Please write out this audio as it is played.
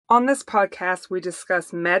On this podcast, we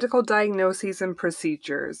discuss medical diagnoses and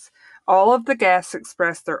procedures. All of the guests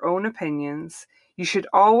express their own opinions. You should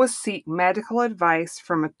always seek medical advice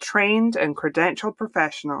from a trained and credentialed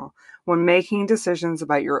professional when making decisions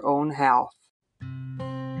about your own health.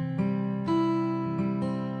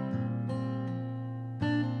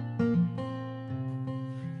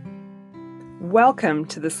 Welcome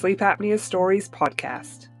to the Sleep Apnea Stories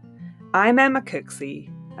podcast. I'm Emma Cooksey,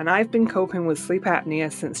 and I've been coping with sleep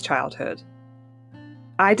apnea since childhood.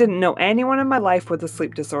 I didn't know anyone in my life with a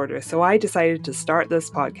sleep disorder, so I decided to start this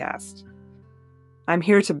podcast. I'm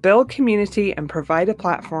here to build community and provide a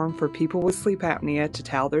platform for people with sleep apnea to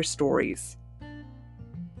tell their stories.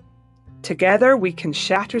 Together, we can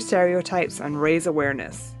shatter stereotypes and raise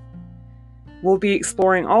awareness. We'll be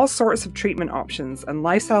exploring all sorts of treatment options and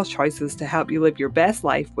lifestyle choices to help you live your best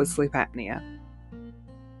life with sleep apnea.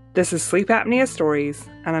 This is Sleep Apnea Stories,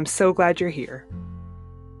 and I'm so glad you're here.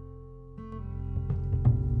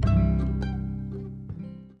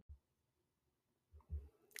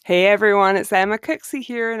 Hey everyone, it's Emma Cooksey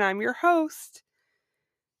here, and I'm your host.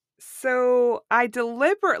 So I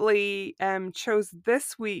deliberately chose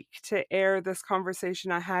this week to air this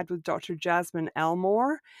conversation I had with Dr. Jasmine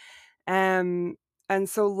Elmore. And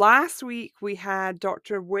so last week we had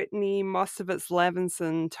Dr. Whitney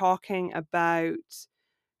Mostovitz-Levinson talking about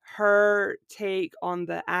her take on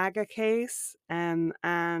the AGA case and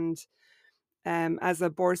as a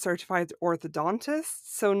board certified orthodontist.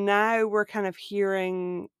 So now we're kind of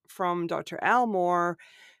hearing from Dr. Elmore,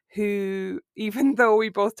 who, even though we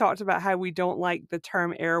both talked about how we don't like the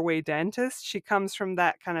term airway dentist, she comes from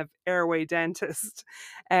that kind of airway dentist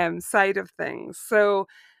side of things. So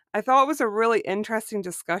I thought it was a really interesting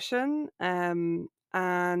discussion, and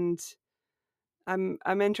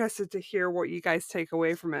I'm interested to hear what you guys take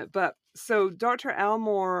away from it. But so Dr.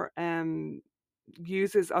 Elmore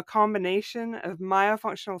uses a combination of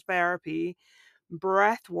myofunctional therapy,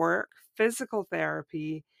 breath work, physical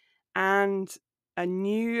therapy, and a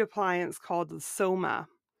new appliance called the SOMA,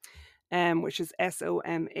 which is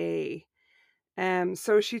SOMA.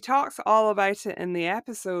 So she talks all about it in the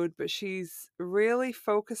episode, but she's really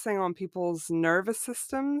focusing on people's nervous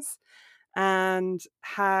systems and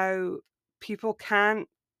how people can't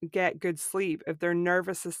get good sleep if their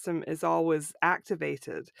nervous system is always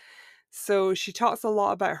activated. So she talks a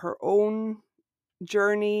lot about her own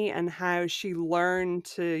journey and how she learned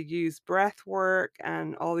to use breath work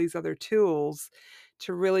and all these other tools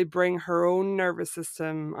to really bring her own nervous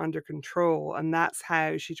system under control. And that's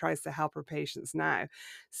how she tries to help her patients now.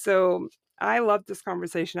 So I love this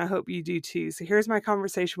conversation. I hope you do too. So here's my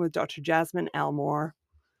conversation with Dr. Jasmine Elmore.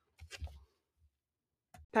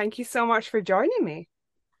 Thank you so much for joining me.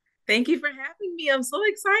 Thank you for having me. I'm so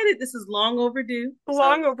excited. This is long overdue.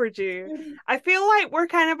 Long overdue. I feel like we're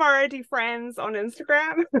kind of already friends on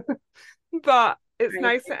Instagram, but it's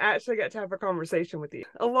nice to actually get to have a conversation with you.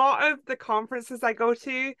 A lot of the conferences I go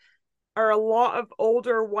to are a lot of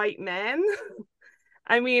older white men.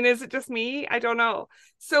 I mean, is it just me? I don't know.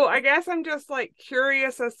 So I guess I'm just like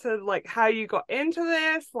curious as to like how you got into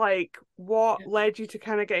this, like what led you to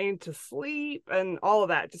kind of getting into sleep and all of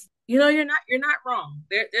that. Just you're not wrong.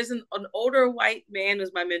 There's an older white man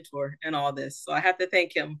who's my mentor in all this. So I have to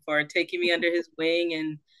thank him for taking me under his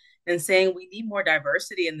wing and saying we need more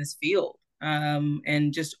diversity in this field.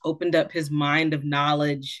 And just opened up his mind of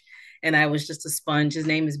knowledge. And I was just a sponge. His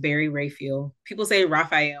name is Barry Rayfield. People say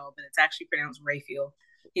Raphael, but it's actually pronounced Rayfield.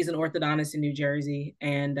 He's an orthodontist in New Jersey,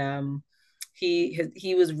 and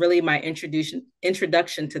he was really my introduction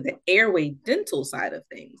to the airway dental side of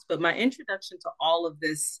things. But my introduction to all of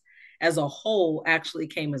this as a whole actually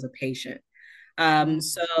came as a patient.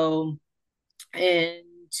 So in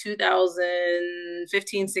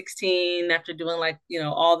 2015, 16, after doing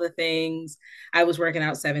all the things, I was working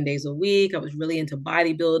out 7 days a week. I was really into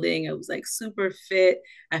bodybuilding. I was like super fit.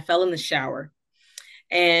 I fell in the shower.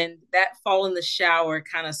 And that fall in the shower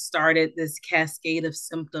kind of started this cascade of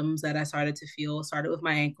symptoms that I started to feel. It started with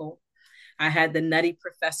my ankle. I had the Nutty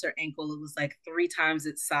Professor ankle. It was like 3 times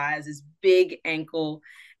its size, this big ankle.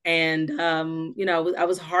 And I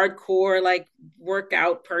was hardcore like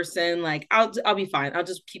workout person. Like I'll be fine. I'll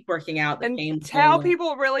just keep working out. The and pain will go tell away.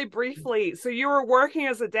 people really briefly. So you were working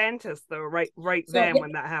as a dentist though, right So then yeah,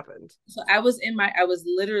 when that happened. so I was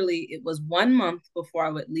literally, it was 1 month before I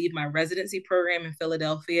would leave my residency program in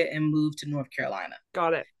Philadelphia and move to North Carolina.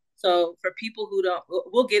 Got it. So for people who don't,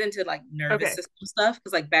 we'll get into like nervous Okay. system stuff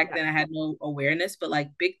because like back Yeah. then I had no awareness, but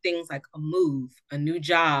like big things like a move, a new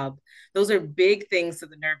job, those are big things to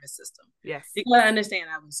the nervous system. Yes. You gotta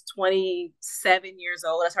understand, I was 27 years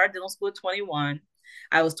old. I started dental school at 21.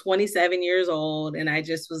 I was 27 years old and I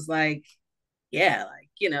just was like, yeah, like,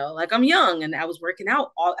 like I'm young and I was working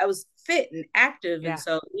out I was fit and active. And Yeah.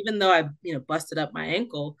 so even though I, busted up my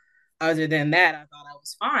ankle, other than that, I thought I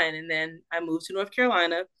was fine. And then I moved to North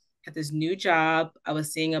Carolina, had this new job. I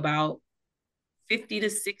was seeing about 50 to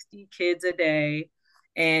 60 kids a day.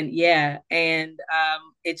 And yeah, and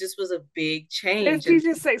it just was a big change. 50 And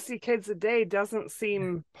to 60 kids a day doesn't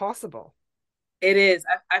seem possible. it is.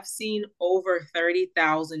 I've seen over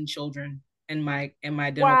 30,000 children in my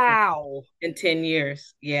dental practice Wow. in 10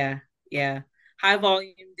 years. Yeah, yeah. High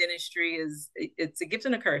volume dentistry it's a gift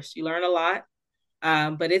and a curse. You learn a lot,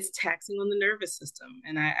 but it's taxing on the nervous system.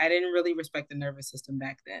 And I didn't really respect the nervous system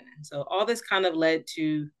back then. And so all this kind of led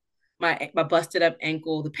to my busted up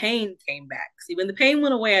ankle. The pain came back. See, when the pain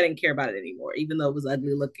went away, I didn't care about it anymore, even though it was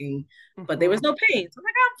ugly looking, but there was Hmm. no pain. So I'm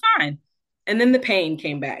like, oh, I'm fine. And then the pain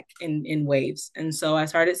came back in waves. And so I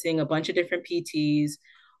started seeing a bunch of different PTs,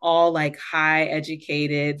 all like high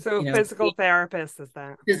educated, So physical therapist is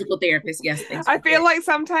that? physical therapists. Yes, thanks I for feel correcting. like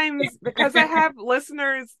sometimes because I have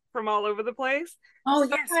listeners from all over the place, Oh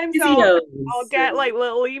yes, sometimes I'll physios. get like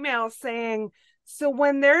little emails saying, so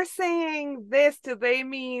when they're saying this, do they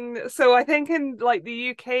mean so I think in like the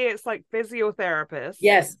UK it's like physiotherapist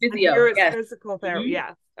Yes, and here physio. it's Yes. physical therapy. Hmm.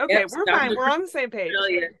 Yeah. Okay, Yep. So we're Dr. fine. We're on the same page.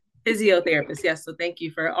 Australia, physiotherapist. Yes. So thank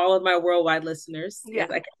you for all of my worldwide listeners. Yeah.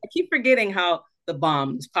 Yes, I keep forgetting how the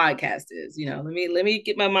bomb this podcast is. Let me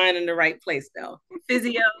get my mind in the right place now.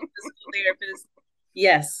 Physio, physical therapist.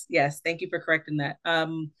 Yes, yes. Thank you for correcting that.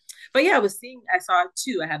 But yeah, I saw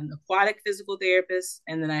two. I had an aquatic physical therapist,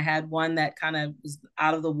 and then I had one that kind of was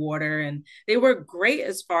out of the water, and they were great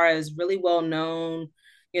as far as really well known,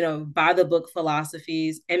 by the book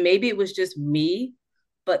philosophies. And maybe it was just me,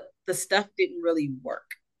 but the stuff didn't really work.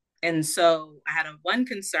 And so I had a one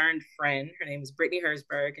concerned friend. Her name is Brittany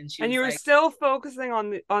Herzberg, and she And was you were like, still focusing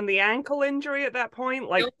on the ankle injury at that point,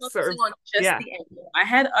 like still sort focusing of on just yeah. the ankle. I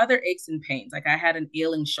had other aches and pains. Like I had an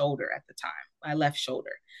ailing shoulder at the time, my left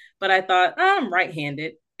shoulder. But I thought, oh, I'm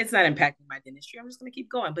right-handed. It's not impacting my dentistry. I'm just going to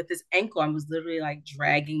keep going. But this ankle, I was literally like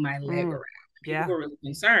dragging my leg Mm, around. People yeah. were really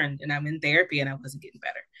concerned, and I'm in therapy, and I wasn't getting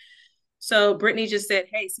better. So Brittany just said,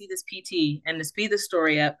 "Hey, see this PT." And to speed the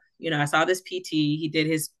story up, I saw this PT. He did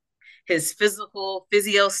his physical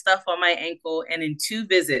physio stuff on my ankle, and in 2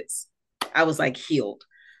 visits, I was like healed.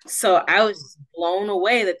 So I was just blown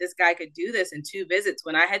away that this guy could do this in 2 visits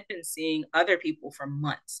when I had been seeing other people for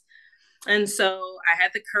months. And so I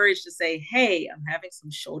had the courage to say, "Hey, I'm having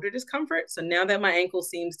some shoulder discomfort. So now that my ankle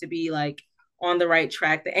seems to be like on the right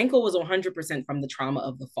track, the ankle was 100% from the trauma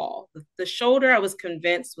of the fall. The shoulder, I was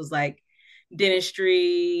convinced was like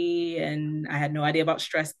dentistry, and I had no idea about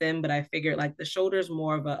stress then, but I figured like the shoulder's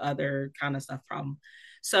more of a other kind of stuff problem."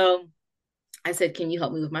 So I said, "Can you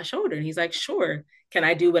help me with my shoulder?" And he's like, "Sure. Can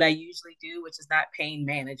I do what I usually do, which is not pain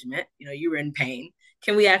management? You were in pain.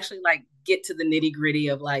 Can we actually like get to the nitty gritty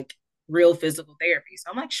of like real physical therapy?"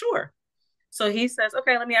 So I'm like, "Sure." So he says,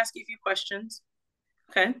 "Okay, let me ask you a few questions."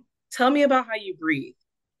 Okay. "Tell me about how you breathe."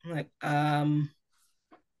 I'm like,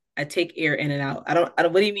 I take air in and out.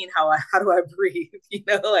 What do you mean how do I breathe?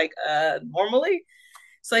 Like normally?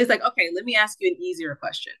 So he's like, "Okay, let me ask you an easier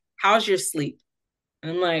question. How's your sleep?"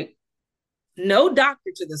 And I'm like, no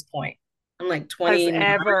doctor to this point. I'm like Has 29.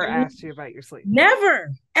 ever asked you about your sleep. Never,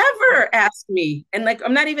 Yeah. ever asked me. And like,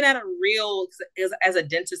 I'm not even at a real, as a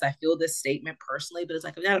dentist, I feel this statement personally, but it's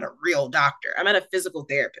like, I'm not at a real doctor. I'm at a physical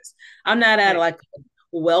therapist. I'm not at Right. like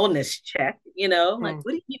a wellness check, I'm like, Hmm.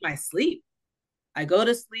 what do you mean my sleep? I go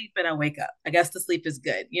to sleep and I wake up. I guess the sleep is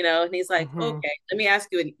good. And he's like, Hmm. "Okay, let me ask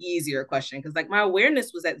you an easier question." Because like my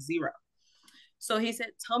awareness was at zero. So he said,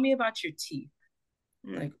 "Tell me about your teeth."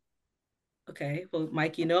 I'm like, "Okay, well,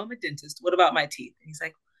 Mike, I'm a dentist. What about my teeth?" And he's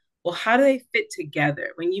like, "Well, how do they fit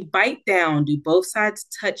together? When you bite down, do both sides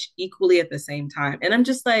touch equally at the same time?" And I'm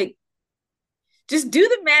just like, just do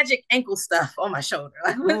the magic ankle stuff on my shoulder.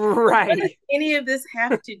 Like, what does Right. any of this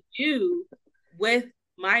have to do with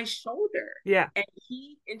my shoulder? Yeah. And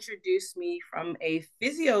he introduced me from a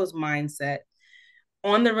physio's mindset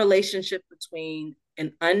on the relationship between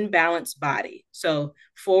an unbalanced body. So,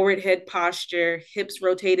 forward head posture, hips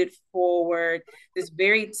rotated forward, this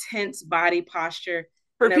very tense body posture.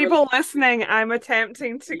 For And I people listening, I'm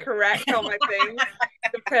attempting to correct all my things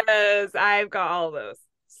because I've got all those.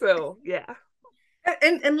 So yeah.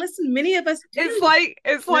 and listen, many of us do. It's You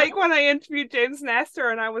know, like when I interviewed James Nestor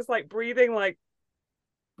and I was like breathing like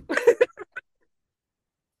that's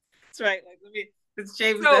right. Like, it's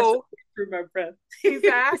James Nestor so through my breath.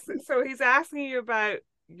 he's asking you about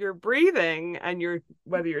your breathing and your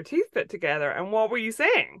whether your teeth fit together and what were you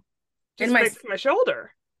saying? And Just fix my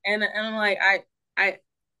shoulder. and I'm like, I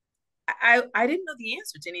I didn't know the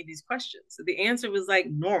answer to any of these questions. So the answer was like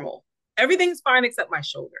normal. Everything's fine except my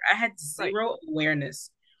shoulder. I had Right. zero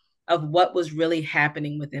awareness of what was really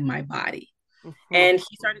happening within my body. Mhm. And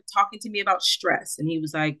he started talking to me about stress. And he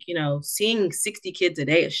was like, seeing 60 kids a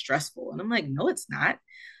day is stressful. And I'm like, no, it's not.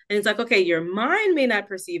 And he's like, okay, your mind may not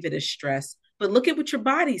perceive it as stress, but look at what your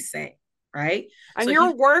body's saying. Right. And So you're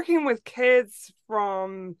he, working with kids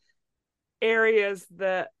from areas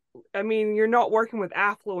that, I mean, you're not working with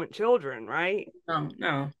affluent children, right? no,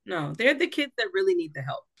 no, no, they're the kids that really need the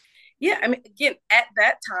help. Yeah. I mean, again, at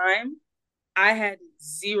that time, I had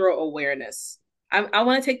zero awareness. I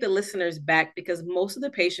want to take the listeners back because most of the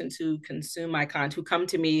patients who consume my content, who come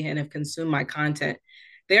to me and have consumed my content,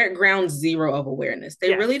 they're at ground zero of awareness.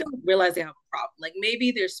 They really Yes. don't realize they have a problem. Like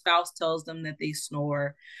maybe their spouse tells them that they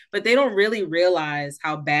snore, but they don't really realize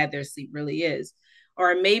how bad their sleep really is.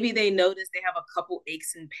 Or maybe they notice they have a couple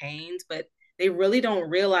aches and pains, but they really don't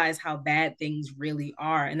realize how bad things really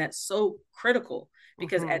are. And that's so critical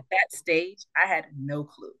because Hmm. at that stage, I had no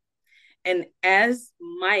clue. And as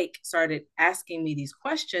Mike started asking me these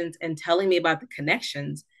questions and telling me about the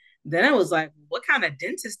connections, then I was like, what kind of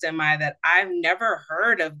dentist am I that I've never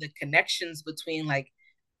heard of the connections between like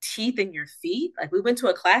teeth and your feet? Like we went to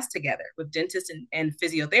a class together with dentists and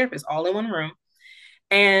physiotherapists all in one room.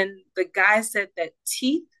 And the guy said that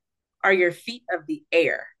teeth are your feet of the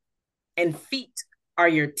air and feet are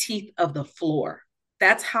your teeth of the floor.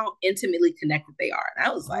 That's how intimately connected they are. And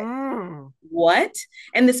I was like, Mm. what?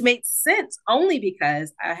 And this made sense only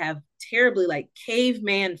because I have terribly like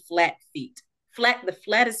caveman flat feet. Flat, the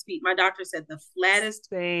flattest feet. My doctor said the flattest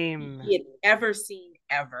feet Same. he had ever seen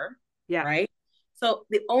ever. Yeah. Right. So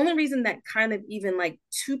the only reason that kind of even like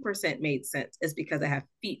 2% made sense is because I have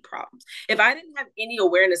feet problems. If I didn't have any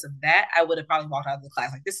awareness of that, I would have probably walked out of the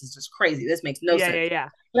class like, this is just crazy. This makes no Yeah, sense. yeah, yeah.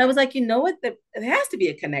 But I was like, you know what? There has to be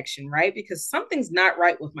a connection, right? Because something's not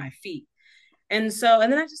right with my feet. And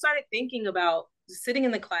then I just started thinking about sitting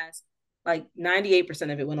in the class, like 98%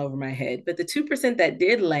 of it went over my head. But the 2% that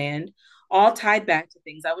did land all tied back to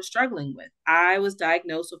things I was struggling with. I was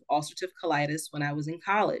diagnosed with ulcerative colitis when I was in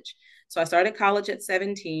college. So I started college at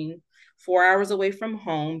 17, 4 hours away from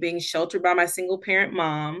home, being sheltered by my single parent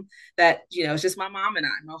mom that, it's just my mom and I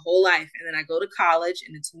my whole life. And then I go to college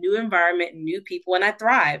and it's new environment and new people, and I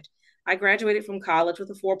thrived. I graduated from college with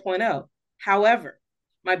a 4.0. However,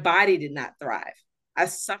 my body did not thrive. I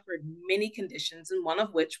suffered many conditions, and one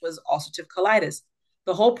of which was ulcerative colitis.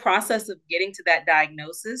 The whole process of getting to that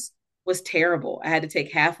diagnosis was terrible. I had to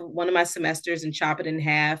take half of one of my semesters and chop it in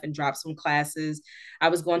half and drop some classes. I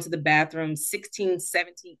was going to the bathroom 16,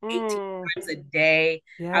 17, 18 Mm. times a day.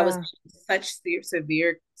 I was Yeah. such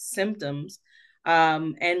severe symptoms,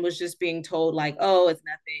 and was just being told like, oh, it's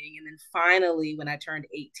nothing. And then finally, when I turned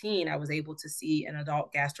 18, I was able to see an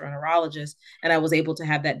adult gastroenterologist and I was able to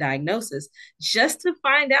have that diagnosis just to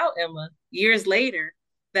find out, Emma, years later,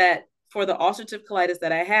 that for the ulcerative colitis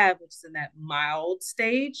that I have, which is in that mild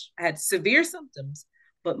stage, I had severe symptoms,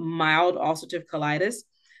 but mild ulcerative colitis,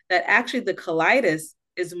 that actually the colitis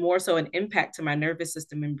is more so an impact to my nervous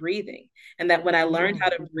system and breathing. And that when I learned Mm. how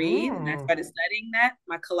to breathe and I Mm. started studying that,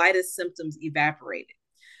 my colitis symptoms evaporated.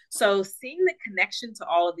 So seeing the connection to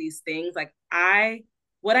all of these things, like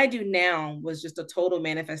what I do now was just a total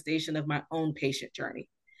manifestation of my own patient journey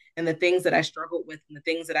and the things that I struggled with and the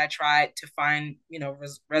things that I tried to find,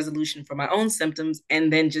 resolution for my own symptoms.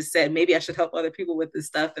 And then just said, maybe I should help other people with this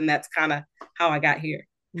stuff. And that's kind of how I got here.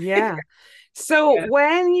 Yeah. So Yeah.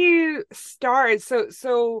 when you started,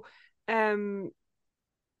 um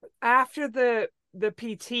after the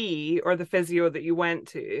PT or the physio that you went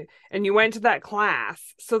to and you went to that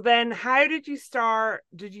class, so then how did you start?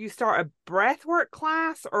 Did you start a breathwork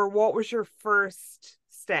class or what was your first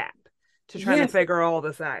step to trying to Yes. figure all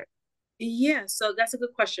this out? Yeah. So that's a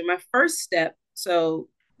good question. My first step, so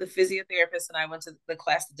the physiotherapist and I went to the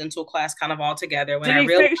class, the dental class, kind of all together when Did I he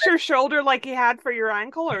realized. fix your shoulder like he had for your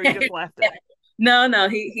ankle or he just left it? No, no,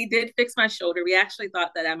 he did fix my shoulder. We actually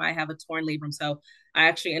thought that I might have a torn labrum, so I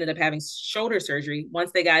actually ended up having shoulder surgery.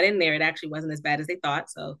 Once they got in there, it actually wasn't as bad as they thought.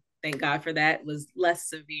 So thank God for that. It was less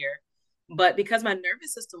severe. But because my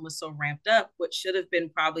nervous system was so ramped up, what should have been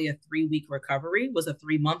probably a 3 week recovery was a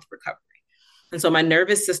 3 month recovery. And so my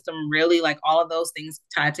nervous system really, like all of those things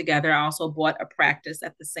tied together. I also bought a practice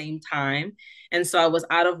at the same time. And so I was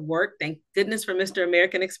out of work. Thank goodness for Mr.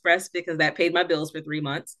 American Express because that paid my bills for 3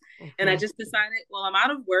 months. And I Mm-hmm. just decided, well, I'm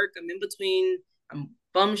out of work. I'm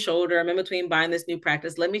bum shoulder. I'm in between buying this new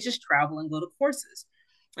practice. Let me just travel and go to courses.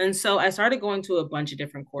 And so I started going to a bunch of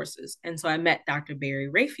different courses. And so I met Dr. Barry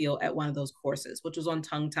Rayfield at one of those courses, which was on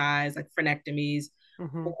tongue ties, like phrenectomies,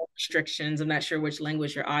 Mhm. oral restrictions. I'm not sure which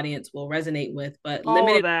language your audience will resonate with, but All of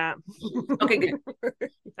limited. that. Okay, good.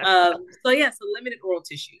 Yeah. So limited oral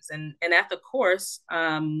tissues, and at the course,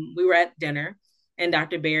 we were at dinner, and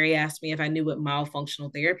Dr. Barry asked me if I knew what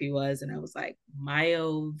myofunctional therapy was, and I was like,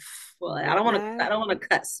 myo. Well, What I now? don't want to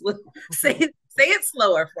cuss. Say it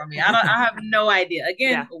slower for me. I have no idea. Yeah.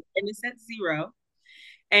 Again, awareness at zero.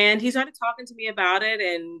 And he started talking to me about it,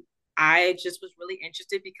 and I just was really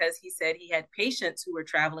interested because he said he had patients who were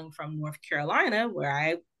traveling from North Carolina, where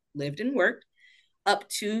I lived and worked, up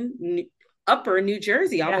to upper New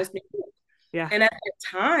Jersey, Yeah. almost New York. Yeah. And at that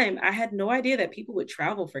time, I had no idea that people would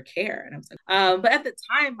travel for care. And I was like, but at the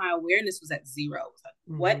time, my awareness was at zero. I was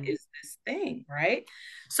like, what Hmm. is this thing? Right.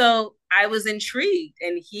 So I was intrigued.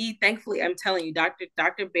 And he, thankfully, I'm telling you,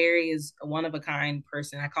 Dr. Barry is a one of a kind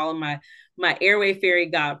person. I call him my airway fairy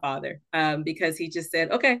godfather, because he just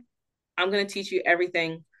said, okay, I'm going to teach you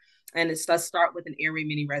everything. And let's start with an airway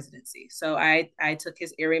mini residency. So I took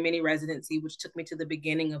his airway mini residency, which took me to the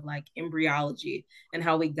beginning of like embryology and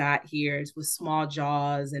how we got here with small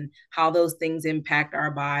jaws and how those things impact our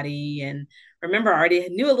body. And remember, I already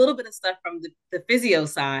knew a little bit of stuff from the physio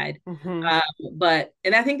side. Hmm.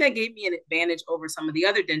 And I think that gave me an advantage over some of the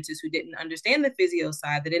other dentists who didn't understand the physio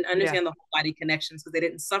side. They didn't Yeah. understand the whole body connections because they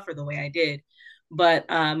didn't suffer the way I did. But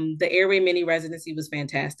the airway mini residency was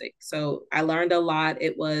fantastic. So I learned a lot.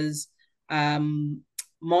 It was um,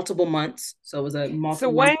 multiple months. So it was a So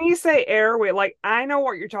multiple month. when you say airway, like I know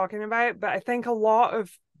what you're talking about, but I think a lot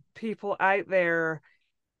of people out there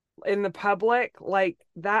in the public, like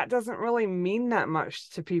that doesn't really mean that much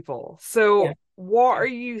to people. Yeah. So what are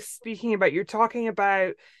you speaking about? You're talking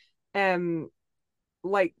about um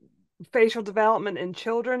like facial development in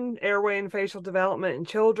children, airway and facial development in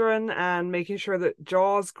children, and making sure that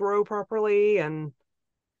jaws grow properly, and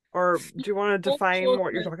or do you want to Full define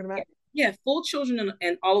what you're children, talking yeah, about? yeah, full children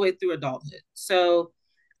and all the way through adulthood. So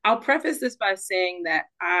I'll preface this by saying that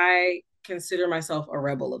I consider myself a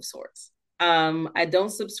rebel of sorts. I don't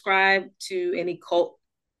subscribe to any cult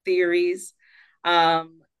theories, and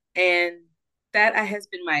that has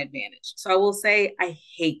been my advantage. So I will say I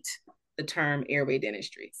hate the term airway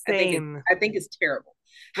dentistry. Same. I think it's terrible.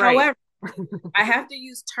 Right. However, I have to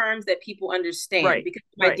use terms that people understand Right. because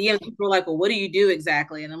my Right. DMs people are like, well, what do you do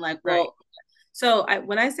exactly? And I'm like, Right. well,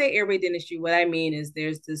 when I say airway dentistry, what I mean is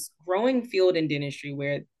there's this growing field in dentistry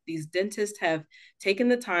where these dentists have taken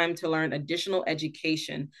the time to learn additional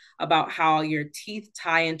education about how your teeth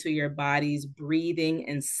tie into your body's breathing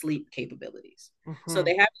and sleep capabilities. So Hmm.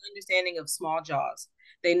 they have an understanding of small jaws.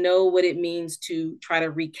 They know what it means to try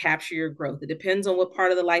to recapture your growth. It depends on what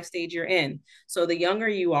part of the life stage you're in. So the younger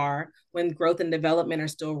you are, when growth and development are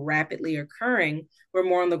still rapidly occurring, we're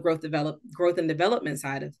more on the growth and development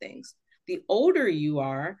side of things. The older you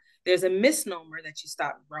are, there's a misnomer that you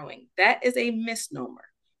stop growing. That is a misnomer.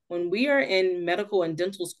 When we are in medical and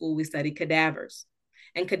dental school, we study cadavers,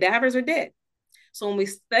 and cadavers are dead. So when we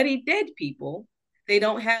study dead people, they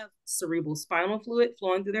don't have cerebral spinal fluid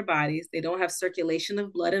flowing through their bodies. They don't have circulation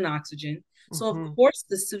of blood and oxygen. So of Hmm. course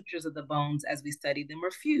the sutures of the bones as we study them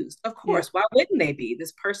are fused. Of Yeah. course, why wouldn't they be?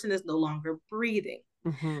 This person is no longer breathing.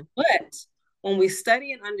 Hmm. But when we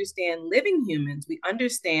study and understand living humans, we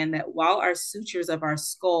understand that while our sutures of our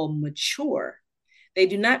skull mature, they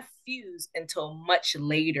do not fuse until much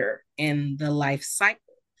later in the life cycle.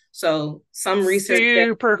 So some research that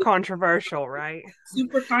Super controversial, right?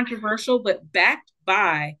 super controversial, but backed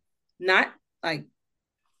by not like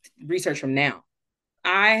research from now.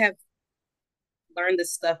 I have learned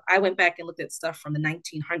this stuff. I went back and looked at stuff from the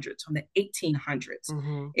 1900s, from the 1800s.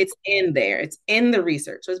 Hmm. It's in there, it's in the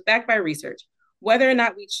research. So it's backed by research. Whether or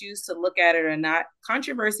not we choose to look at it or not,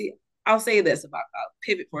 controversy. I'll say this about, I'll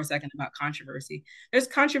pivot for a second about controversy. There's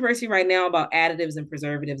controversy right now about additives and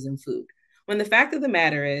preservatives in food. When the fact of the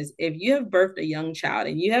matter is, if you have birthed a young child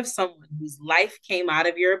and you have someone whose life came out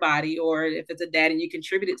of your body, or if it's a dad and you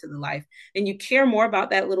contributed to the life, and you care more about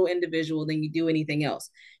that little individual than you do anything else,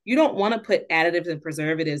 you don't want to put additives and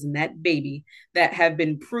preservatives in that baby that have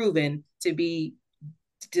been proven to be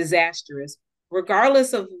disastrous,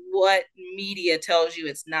 regardless of what media tells you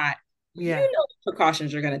it's not. You Yeah. know the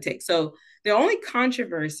precautions you're going to take. So the only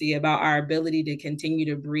controversy about our ability to continue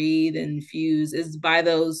to breathe and fuse is by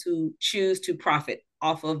those who choose to profit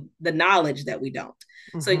off of the knowledge that we don't.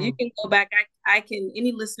 So you Hmm. can go back. I can,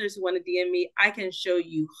 any listeners who want to DM me, I can show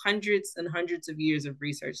you hundreds and hundreds of years of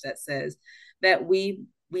research that says that we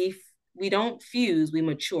don't fuse, we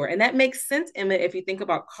mature. And that makes sense, Emma, if you think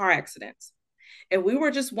about car accidents. If we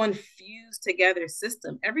were just one fused together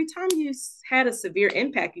system, every time you had a severe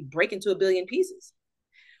impact, you break into a billion pieces.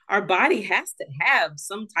 Our body has to have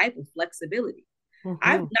some type of flexibility.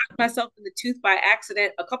 I've Hmm. knocked myself in the tooth by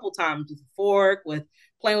accident a couple times with a fork, with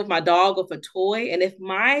playing with my dog with a toy. And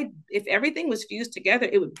if everything was fused together,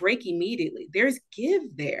 it would break immediately. There's give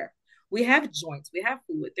there. We have joints, we have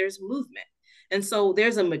fluid, there's movement. And so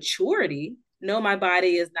there's a maturity. No, my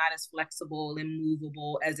body is not as flexible and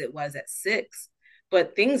movable as it was at 6,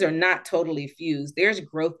 but things are not totally fused. There's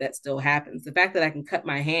growth that still happens. The fact that I can cut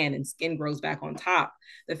my hand and skin grows back on top,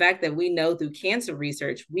 the fact that we know through cancer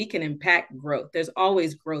research we can impact growth. There's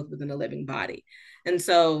always growth within a living body. And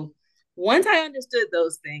so once I understood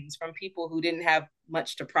those things from people who didn't have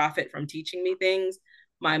much to profit from teaching me things,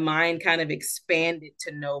 my mind kind of expanded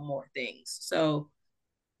to know more things. So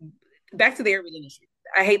back to the airway dentistry.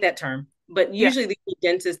 I hate that term, but Yeah, usually these are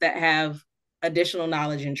dentists that have additional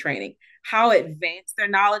knowledge and training. How advanced their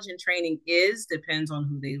knowledge and training is depends on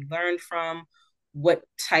who they learned from, what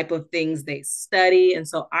type of things they study. And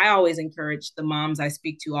so I always encourage the moms I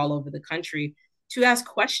speak to all over the country to ask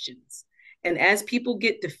questions. And as people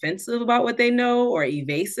get defensive about what they know or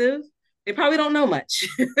evasive, they probably don't know much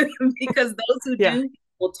because those who yeah, do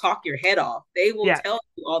will talk your head off. They will yeah. tell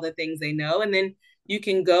you all the things they know. And then you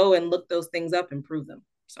can go and look those things up and prove them.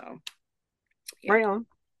 So yeah, Right on.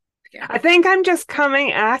 yeah. I think I'm just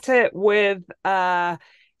coming at it with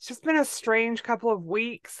it's just been a strange couple of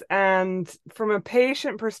weeks, and from a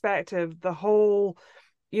patient perspective, the whole,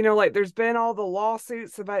 like there's been all the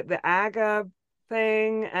lawsuits about the AGA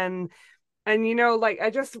thing, and like I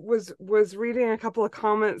just was reading a couple of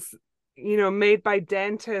comments, made by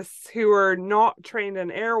dentists who are not trained in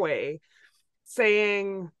airway,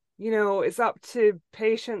 saying, it's up to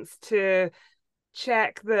patients to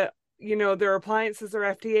check that their appliances are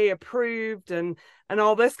FDA approved, and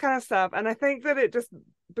all this kind of stuff. And I think that it just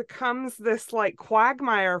becomes this like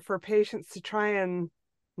quagmire for patients to try and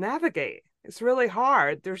navigate. It's really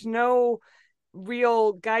hard. There's no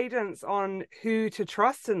real guidance on who to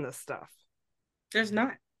trust in this stuff. There's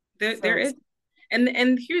not. There So is.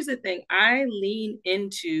 And here's the thing. I lean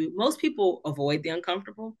into most people avoid the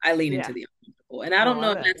uncomfortable. I lean yeah. into the uncomfortable. And I Oh, don't know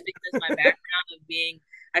I if bet. that's because my background of being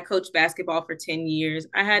I coached basketball for 10 years.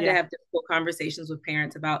 I had to Yeah. have difficult conversations with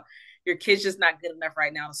parents about your kid's just not good enough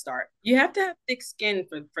right now to start. You have to have thick skin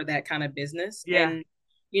for that kind of business. Yeah. And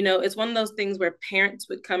it's one of those things where parents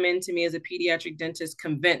would come into me as a pediatric dentist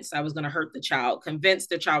convinced I was going to hurt the child, convinced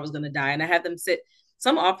their child was going to die. And I had them sit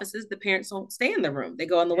some offices, the parents don't stay in the room. They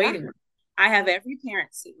go in the Yeah. waiting room. I have every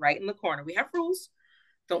parent sit right in the corner. We have rules.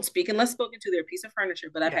 Don't speak unless spoken to. They're a piece of furniture.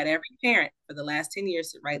 But I've Yeah. had every parent for the last 10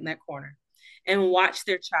 years sit right in that corner and watch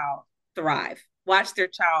their child thrive. Watch their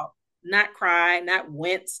child not cry, not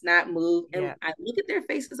wince, not move. And Yeah. I look at their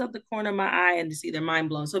faces of the corner of my eye and to see their mind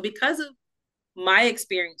blown. So because of my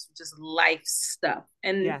experience with just life stuff.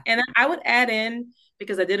 And Yeah. and I would add in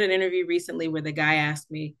because I did an interview recently where the guy asked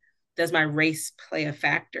me, does my race play a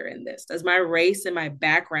factor in this? Does my race and my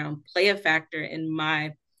background play a factor in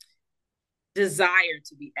my desire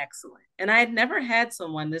to be excellent? And I had never had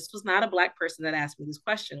someone, this was not a black person that asked me this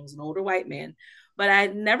question, it was an older white man, but I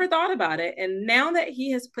had never thought about it. And now that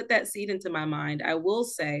he has put that seed into my mind, I will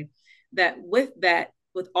say that,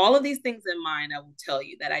 with all of these things in mind, I will tell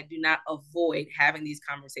you that I do not avoid having these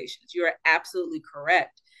conversations. You are absolutely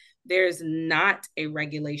correct. There's not a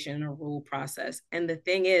regulation or rule process. And the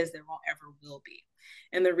thing is, there won't ever will be.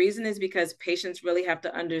 And the reason is because patients really have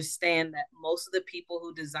to understand that most of the people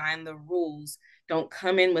who design the rules don't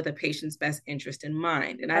come in with a patient's best interest in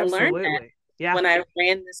mind. And I learned that Absolutely. Yeah. when I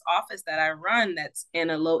ran this office that I run that's in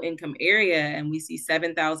a low income area and we see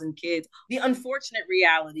 7,000 kids. The unfortunate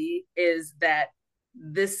reality is that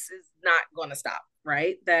this is not going to stop,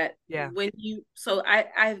 right? That Yeah. when you, so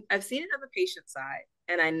I've seen it on the patient side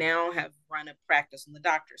and I now have run a practice on the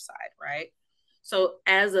doctor side, right? So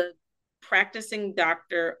as a practicing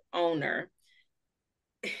doctor owner,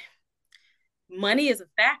 money is a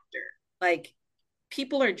factor. Like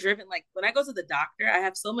people are driven, like when I go to the doctor, I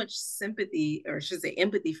have so much sympathy, or I should say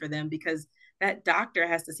empathy, for them because that doctor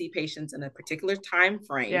has to see patients in a particular time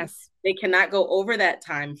frame. Yes. They cannot go over that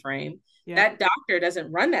time frame. Yeah. That doctor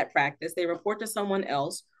doesn't run that practice. They report to someone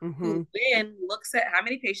else Mm-hmm. who then looks at how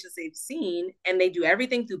many patients they've seen, and they do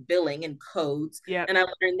everything through billing and codes. Yep. And I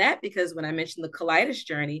learned that because when I mentioned the colitis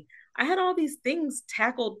journey, I had all these things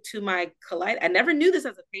tackled to my colitis. I never knew this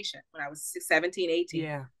as a patient when I was 17, 18.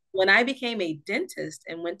 Yeah. When I became a dentist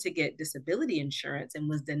and went to get disability insurance and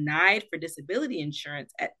was denied for disability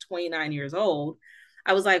insurance at 29 years old,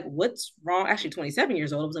 I was like, what's wrong? Actually, 27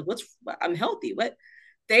 years old. I was like, I'm healthy. What?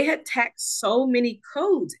 They had tacked so many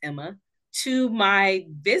codes, Emma, to my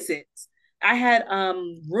visits. I had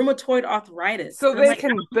rheumatoid arthritis. So And I'm they like,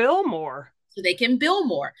 can bill more. so they can bill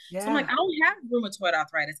more. So I'm like, Yeah. I don't have rheumatoid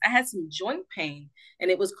arthritis. I had some joint pain,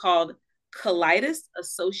 and it was called colitis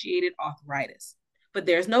associated arthritis. But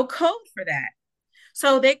there's no code for that.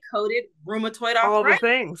 So they coded rheumatoid All the arthritis.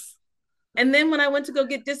 things. And then when I went to go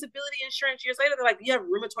get disability insurance years later, they're like, you have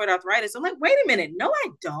rheumatoid arthritis. I'm like, wait a minute. No, I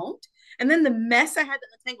don't. And then the mess I had to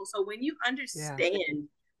untangle. So when you Yeah. understand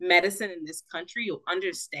medicine in this country, you'll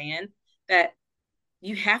understand that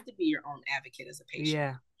you have to be your own advocate as a patient.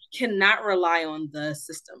 Yeah. You cannot rely on the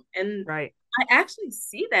system. And Right. I actually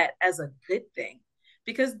see that as a good thing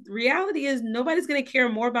because the reality is nobody's going to care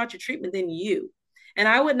more about your treatment than you. And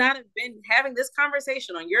I would not have been having this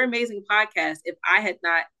conversation on your amazing podcast if I had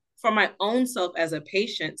not, for my own self as a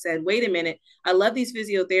patient, said, wait a minute, I love these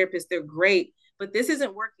physiotherapists. They're great, but this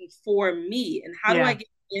isn't working for me. And how do I Yeah. get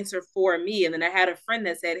the answer for me? And then I had a friend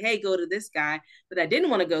that said, hey, go to this guy that I didn't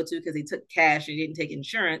want to go to because he took cash and he didn't take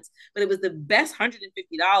insurance. But it was the best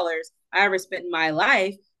 $150 I ever spent in my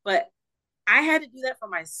life. But I had to do that for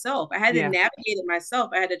myself. I had to Yeah. navigate it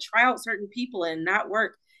myself. I had to try out certain people and not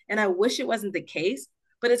work. And I wish it wasn't the case,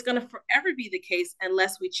 but it's going to forever be the case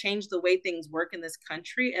unless we change the way things work in this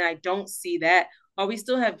country. And I don't see that. While we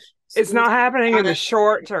still have It's schools not getting happening in shot the at,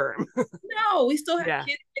 short term. no, we still have Yeah.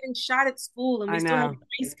 kids getting shot at school, and we I still have know.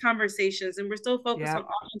 race conversations, and we're still focused on Yep.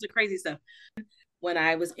 all kinds of crazy stuff. When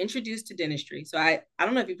I was introduced to dentistry, so I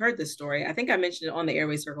don't know if you've heard this story. I think I mentioned it on the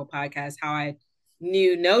Airway Circle podcast how I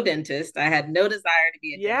knew no dentist. I had no desire to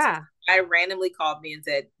be a dentist. Yeah. I randomly called me and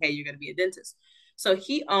said, hey, you're going to be a dentist. So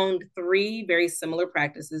he owned three very similar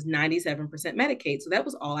practices, 97% Medicaid. So that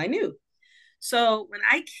was all I knew. So when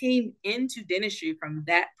I came into dentistry from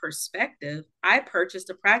that perspective, I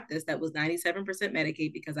purchased a practice that was 97%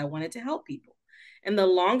 Medicaid because I wanted to help people. And the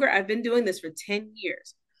longer I've been doing this for 10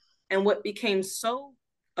 years, and what became so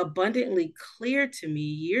abundantly clear to me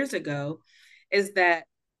years ago is that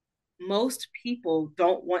most people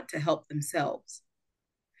don't want to help themselves.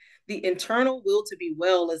 The internal will to be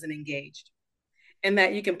well isn't engaged, and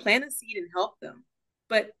that you can plant a seed and help them.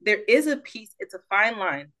 But there is a piece, it's a fine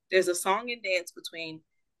line. There's a song and dance between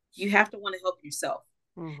you have to want to help yourself.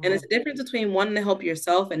 And Mm-hmm. there's a difference between wanting to help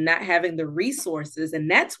yourself and not having the resources.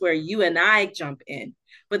 And that's where you and I jump in.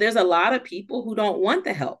 But there's a lot of people who don't want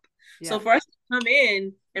the help. So Yeah. for us to come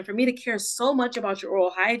in and for me to care so much about your oral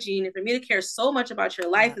hygiene and for me to care so much about your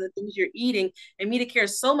life Yeah. and the things you're eating and me to care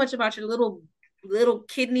so much about your little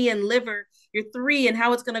kidney and liver, your three and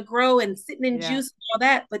how it's going to grow and sitting in Yeah. juice and all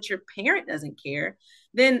that, but your parent doesn't care,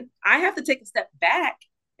 then I have to take a step back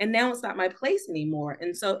and now it's not my place anymore.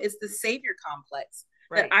 And so it's the savior complex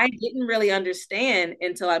that Right. I didn't really understand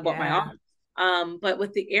until I bought my Yeah. office. But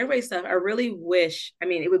with the airway stuff, I really wish, I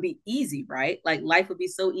mean, it would be easy, right? Like life would be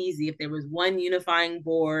so easy if there was one unifying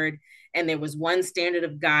board and there was one standard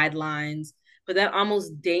of guidelines. But that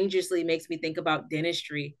almost dangerously makes me think about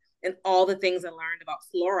dentistry and all the things I learned about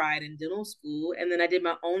fluoride in dental school. And then I did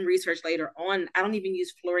my own research later on. I don't even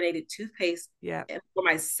use fluoridated toothpaste Yeah. for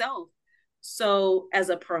myself. So as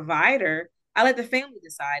a provider, I let the family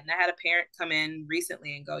decide. And I had a parent come in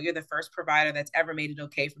recently and go, you're the first provider that's ever made it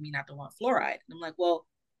okay for me not to want fluoride. And I'm like, well,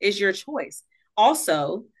 it's your choice.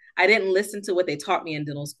 Also, I didn't listen to what they taught me in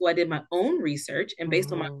dental school. I did my own research. And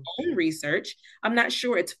based on my Mm-hmm. own research, I'm not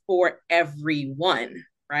sure it's for everyone,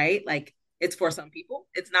 right? Like it's for some people,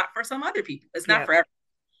 it's not for some other people, it's not Yeah. for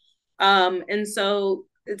everyone. And so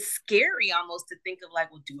it's scary almost to think of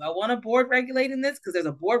like, well, do I want a board regulating this? Because there's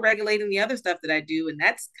a board regulating the other stuff that I do, and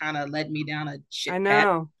that's kind of led me down a I shit path.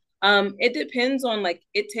 know. It depends on like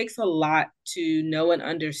it takes a lot to know and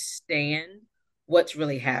understand what's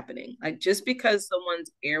really happening. Like just because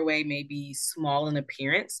someone's airway may be small in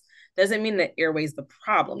appearance doesn't mean that airway is the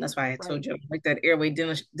problem. That's why I Right. told you like that airway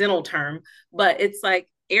dental term, but it's like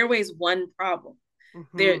airway is one problem.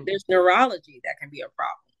 Mm-hmm. There's neurology that can be a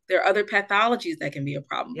problem. There are other pathologies that can be a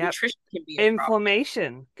problem. Yep. Nutrition can be a problem.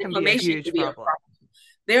 Inflammation can be a Inflammation can huge be a problem. problem.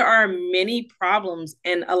 There are many problems,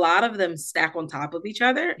 and a lot of them stack on top of each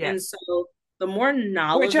other. And Yes. so, the more Which I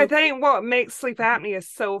knowledgeable, think what makes sleep apnea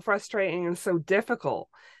so frustrating and so difficult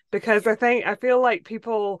because I feel like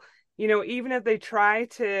people, even if they try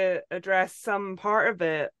to address some part of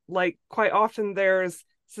it, like quite often there's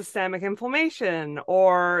systemic inflammation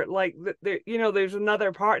or like there's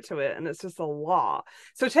another part to it and it's just a lot.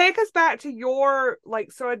 So take us back to your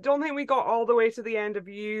like so I don't think we got all the way to the end of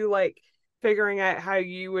you like figuring out how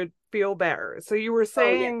you would feel better. So you were oh yeah,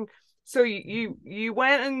 saying so you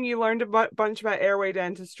went and you learned a bunch about airway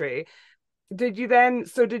dentistry. Did you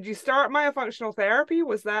start myofunctional therapy?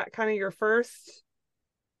 Was that kind of your first?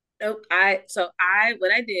 nope. I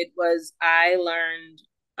what I did was I learned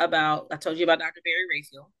about I told you about Dr. Barry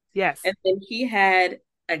Rayfield, Yes. and then he had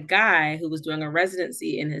a guy who was doing a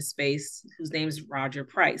residency in his space, whose name is Roger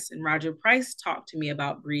Price. And Roger Price talked to me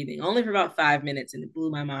about breathing only for about 5 minutes, and it blew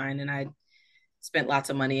my mind. And I spent lots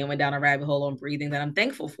of money and went down a rabbit hole on breathing that I'm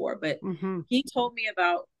thankful for. But Mhm. he told me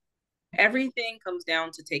about everything comes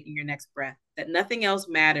down to taking your next breath, that nothing else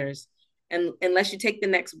matters and unless you take the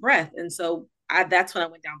next breath. And so that's when I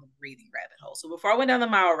went down the breathing rabbit hole. So before I went down the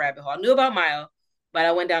mile rabbit hole, I knew about mile, but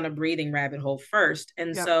I went down a breathing rabbit hole first.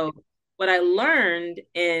 And Yep. so what I learned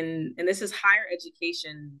and this is higher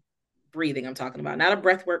education breathing I'm talking about, not a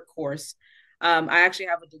breathwork course. I actually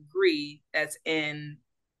have a degree that's in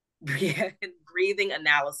breathing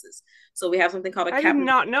analysis. So we have something called a I did cap.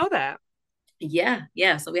 not know that.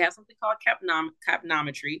 Yeah. So we have something called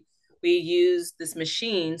capnometry. We use this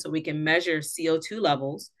machine so we can measure CO2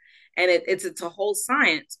 levels. And it's a whole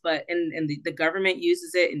science, but the government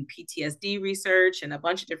uses it in PTSD research and a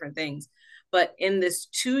bunch of different things. But in this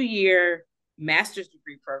 2-year master's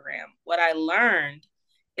degree program, what I learned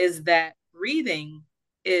is that breathing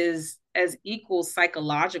is as equal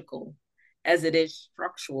psychological as it is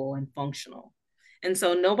structural and functional. And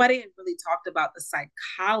so nobody had really talked about the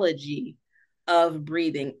psychology of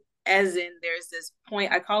breathing, as in there's this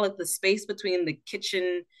point, I call it the space between the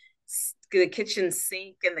kitchen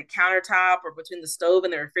sink and the countertop, or between the stove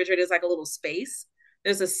and the refrigerator. Is like a little space.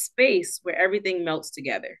 There's a space where everything melts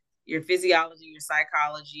together, your physiology, your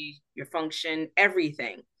psychology, your function,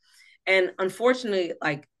 everything. And unfortunately,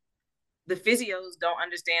 like, the physios don't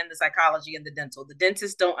understand the psychology and the dental. The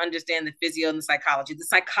dentists don't understand the physio and the psychology. The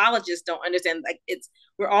psychologists don't understand. Like,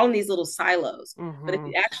 we're all in these little silos. But if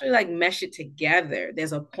you Mhm. actually like mesh it together,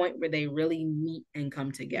 there's a point where they really meet and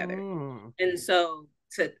come together. Mm. And so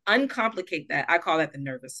to uncomplicate that, I call that the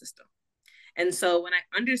nervous system. And so when I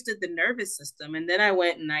understood the nervous system, and then I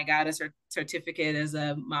went and I got a certificate as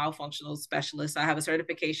a myofunctional specialist. I have a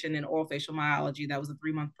certification in oral facial myology. That was a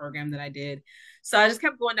 3-month program that I did. So I just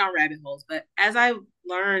kept going down rabbit holes. But as I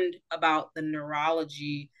learned about the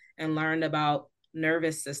neurology and learned about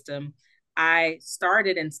nervous system, I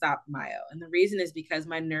started and stopped myo. And the reason is because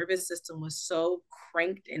my nervous system was so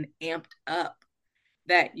cranked and amped up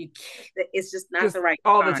that it's just not the Just right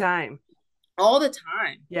all the time. time. All the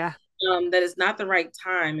time, Yeah. that is not the right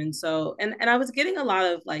time. And so and I was getting a lot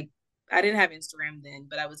of, like, I didn't have Instagram then,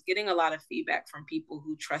 but I was getting a lot of feedback from people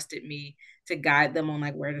who trusted me to guide them on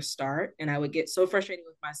like where to start. And I would get so frustrated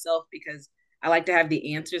with myself because I like to have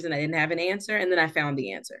the answers and I didn't have an answer, and then I found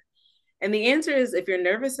the answer. And the answer is, if your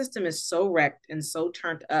nervous system is so wrecked and so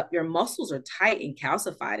turned up, your muscles are tight and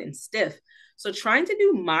calcified and stiff. So trying to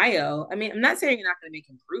do myo, I mean, I'm not saying you're not going to make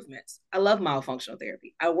improvements. I love myofunctional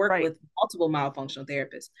therapy. I work Right. with multiple myofunctional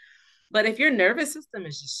therapists. But if your nervous system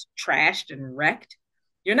is just trashed and wrecked,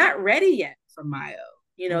 you're not ready yet for myo.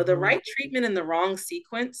 The Mhm. right treatment in the wrong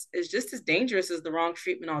sequence is just as dangerous as the wrong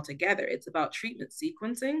treatment altogether. It's about treatment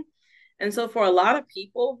sequencing. And so for a lot of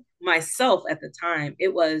people, myself at the time,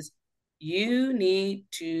 it was, you need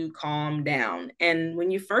to calm down. And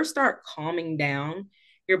when you first start calming down,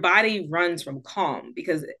 your body runs from calm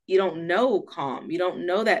because you don't know calm. You don't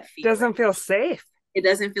know that feeling. Doesn't feel safe. It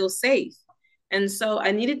doesn't feel safe. And so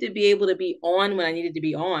I needed to be able to be on when I needed to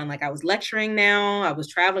be on. Like, I was lecturing now, I was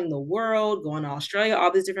traveling the world, going to Australia, all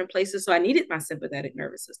these different places. So I needed my sympathetic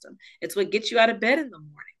nervous system. It's what gets you out of bed in the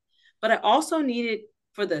morning. But I also needed,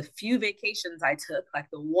 for the few vacations I took, like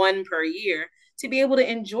the one per year, to be able to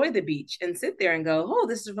enjoy the beach and sit there and go, oh,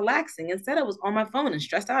 this is relaxing. Instead, I was on my phone and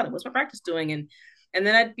stressed out. And what's my practice doing? And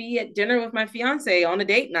then I'd be at dinner with my fiance on a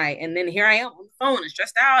date night. And then here I am on the phone and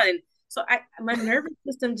stressed out. And so my nervous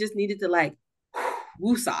system just needed to like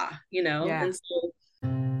woosah. Yeah. And so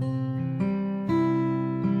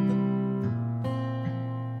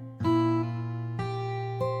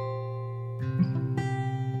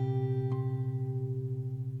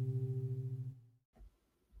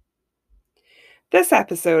This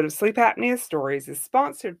episode of Sleep Apnea Stories is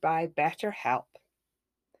sponsored by BetterHelp.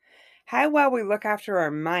 How well we look after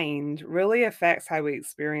our mind really affects how we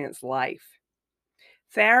experience life.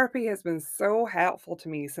 Therapy has been so helpful to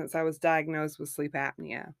me since I was diagnosed with sleep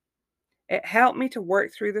apnea. It helped me to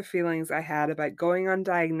work through the feelings I had about going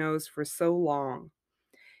undiagnosed for so long.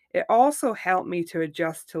 It also helped me to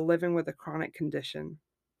adjust to living with a chronic condition.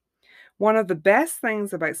 One of the best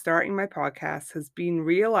things about starting my podcast has been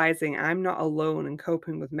realizing I'm not alone in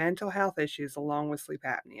coping with mental health issues along with sleep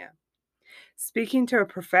apnea. Speaking to a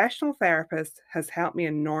professional therapist has helped me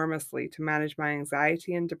enormously to manage my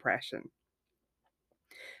anxiety and depression.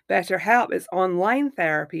 BetterHelp is online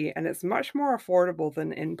therapy and it's much more affordable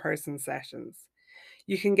than in person sessions.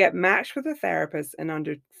 You can get matched with a therapist in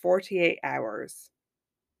under 48 hours.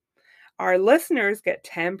 Our listeners get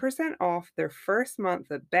 10% off their first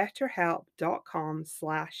month at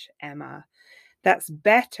betterhelp.com/Emma. That's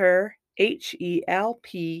better,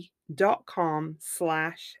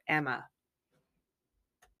 HELP.com/Emma.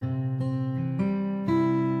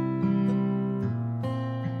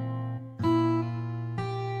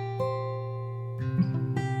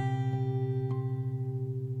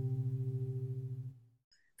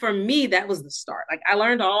 For me, that was the start. Like I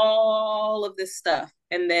learned all of this stuff,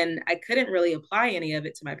 and then I couldn't really apply any of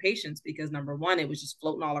it to my patients because number one, it was just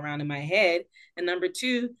floating all around in my head, and number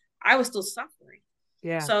two, I was still suffering.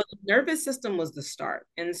 Yeah. So the nervous system was the start.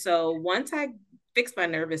 And so once I fixed my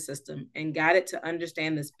nervous system and got it to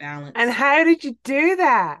understand this And balance. how did you do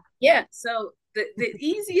that? Yeah. So the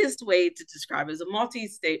easiest way to describe it is a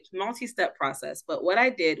multi-stage, multi-step process. But what I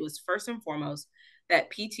did was first and foremost, that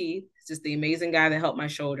PT, just the amazing guy that helped my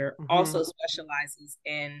shoulder, Mm-hmm. also specializes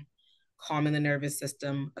in calming the nervous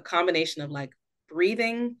system, a combination of like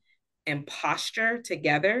breathing and posture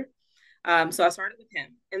together. So I started with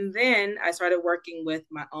him. And then I started working with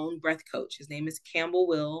my own breath coach. His name is Campbell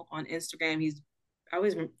Will on Instagram. I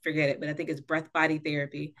always forget it, but I think it's breath body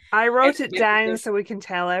therapy. I And wrote it down so we can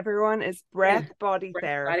tell everyone it's yeah, breath body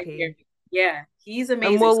breath body therapy. therapy. Yeah, he's And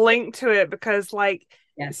amazing. we'll So, link to it because, like,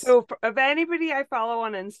 yes. so if anybody I follow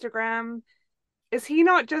on Instagram, is he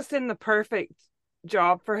not just in the perfect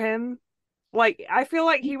job for him? Like, I feel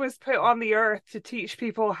like he was put on the earth to teach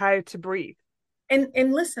people how to breathe.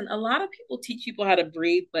 And listen, a lot of people teach people how to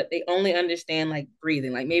breathe, but they only understand like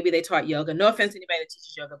breathing. Like maybe they taught yoga. No offense to anybody that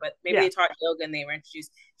teaches yoga, but maybe Yeah. they taught yoga and they were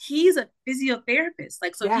introduced. He's a physiotherapist.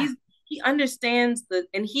 Like so Yeah. he understands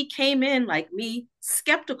and he came in like me,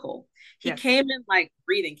 skeptical. He Yes. came in like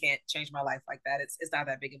breathing can't change my life like that. It's not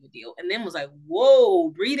that big of a deal. And then was like, whoa,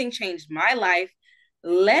 breathing changed my life.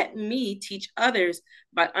 Let me teach others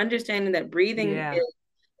by understanding that breathing Yeah.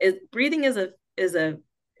 is breathing is a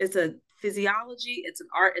physiology, it's an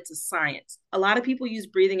art, it's a science. A lot of people use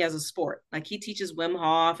breathing as a sport. Like he teaches Wim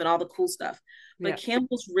Hof and all the cool stuff. But Yeah.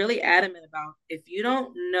 Campbell's really adamant about if you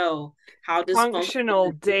don't know how dysfunctional Functional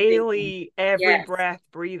your breathing is, daily every yes, breath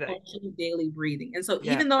breathing. functional daily breathing. And so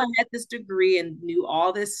Yeah. even though I had this degree and knew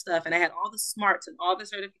all this stuff and I had all the smarts and all the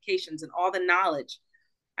certifications and all the knowledge,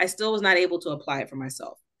 I still was not able to apply it for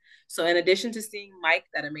myself. So in addition to seeing Mike,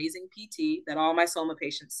 that amazing PT that all my SOMA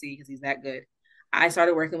patients see because he's that good, I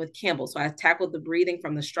started working with Campbell. So I tackled the breathing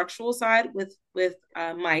from the structural side with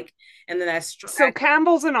Mike, and then So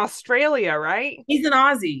Campbell's in Australia, right? he's an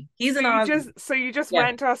Aussie. He's So an you Aussie. just so you just Yeah.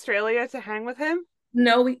 went to Australia to hang with him?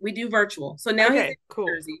 No, we do virtual. So now he's in Okay, cool.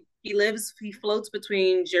 Jersey. He floats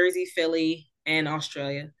between Jersey, Philly, and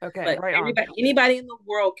Australia. Okay, But right on. anybody in the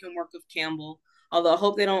world can work with Campbell. Although I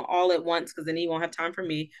hope they don't all at once because then he won't have time for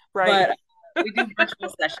me. Right. But we do virtual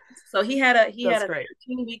sessions. So he had That's a great.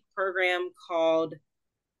 13-week program called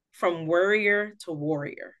From Worrier to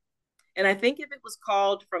Warrior. And I think if it was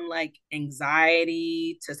called from like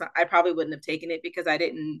anxiety to I probably wouldn't have taken it because I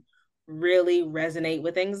didn't really resonate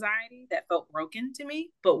with anxiety. That felt broken to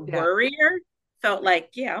me. But Yeah. worrier felt like,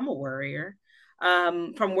 yeah, I'm a worrier.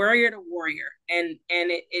 From worrier to warrior. And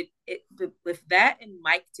with that and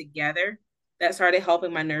Mike together, that started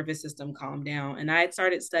helping my nervous system calm down. And I had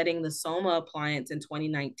started studying the SOMA appliance in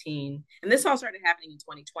 2019. And this all started happening in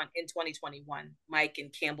 2020, in 2021, Mike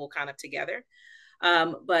and Campbell kind of together.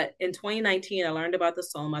 But in 2019, I learned about the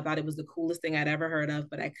SOMA. I thought it was the coolest thing I'd ever heard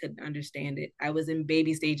of, but I couldn't understand it. I was in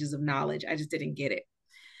baby stages of knowledge. I just didn't get it.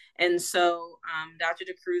 And so Dr.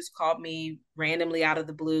 DeCruz called me randomly out of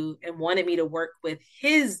the blue and wanted me to work with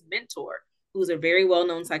his mentor, who's a very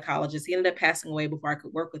well-known psychologist. He ended up passing away before I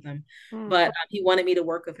could work with him. Hmm. But he wanted me to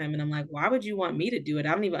work with him. And I'm like, why would you want me to do it?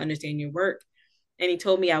 I don't even understand your work. And he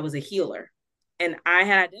told me I was a healer. And I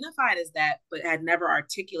had identified as that, but had never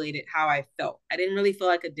articulated how I felt. I didn't really feel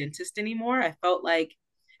like a dentist anymore. I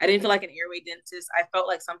didn't feel like an airway dentist. I felt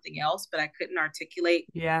like something else, but I couldn't articulate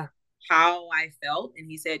Yeah. how I felt. And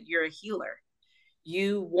he said, you're a healer.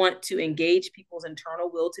 You want to engage people's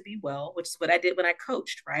internal will to be well, which is what I did when I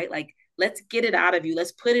coached, right? Like, let's get it out of you.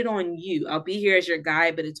 Let's put it on you. I'll be here as your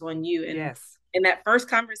guide, but it's on you. And Yes. in that first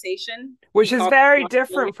conversation, he Which is called very me,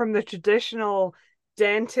 different from the traditional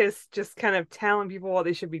dentist just kind of telling people what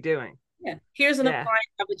they should be doing. yeah, here's an Yeah. appliance.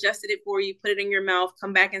 I've adjusted it for you. Put it in your mouth.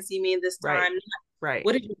 Come back and see me in this Right. time. Right.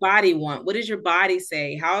 What does your body want? What does your body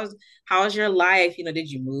say? How's your life?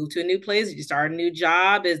 Did you move to a new place? Did you start a new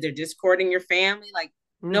job? Is there discord in your family? Like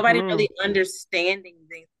nobody Mm-hmm. really understanding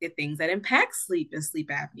the things that impact sleep and sleep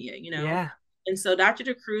apnea. Yeah. And so Dr.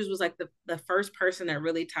 DeCruz was like the first person that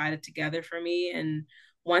really tied it together for me. And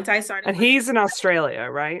Once I started And working, he's in Australia,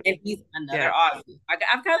 right? and he's another Yeah. Aussie.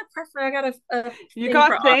 I've got a preference. I got a You thing for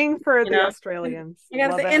got thing Aussie, for you the know. Australians. I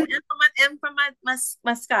gotta Love say, it. and for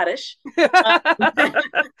my Scottish, um,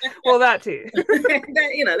 Well, that too.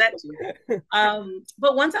 that too.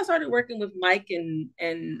 But once I started working with Mike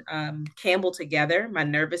and Campbell together, my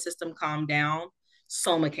nervous system calmed down.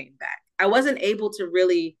 SOMA came back. I wasn't able to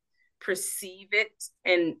really perceive it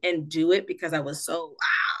and do it because I was so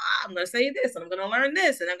I'm gonna say this and I'm gonna learn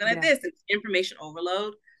this and I'm gonna Yeah. this and information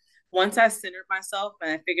overload. Once I centered myself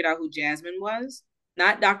and I figured out who Jasmine was,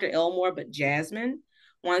 not Dr. Elmore, but Jasmine.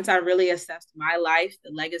 Once I really assessed my life,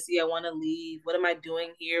 the legacy I want to leave, what am I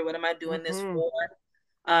doing here? What am I doing this Hmm. for?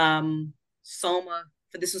 um, SOMA,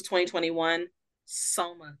 for this was 2021,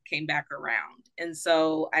 SOMA came back around. And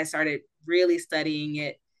so I started really studying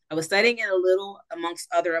it. I was studying it a little amongst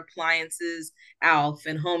other appliances, ALF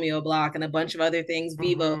and Homeoblock and a bunch of other things,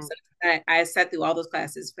 Vivo. Hmm. So I sat through all those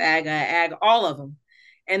classes, FAGA, AG, all of them.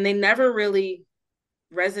 And they never really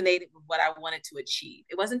resonated with what I wanted to achieve.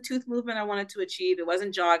 It wasn't tooth movement I wanted to achieve. It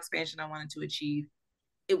wasn't jaw expansion I wanted to achieve.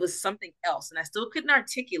 It was something else. And I still couldn't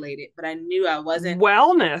articulate it, but I knew I wasn't.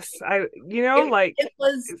 Wellness. it, Like, it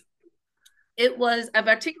was it was I've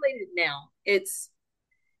articulated it now. It's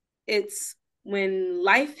when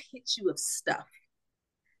life hits you with stuff,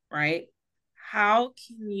 right? How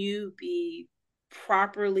can you be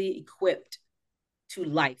properly equipped to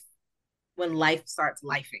life when life starts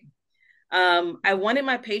lifing? I wanted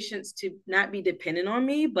my patients to not be dependent on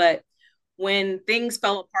me, but when things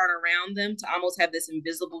fell apart around them, to almost have this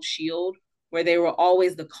invisible shield where they were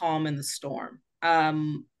always the calm in the storm.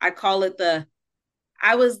 I call it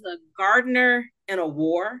I was the gardener in a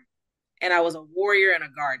war, and I was a warrior in a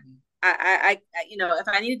garden. If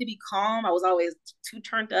I needed to be calm, I was always too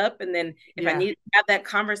turned up. And then if I yeah. needed to have that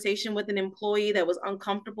conversation with an employee that was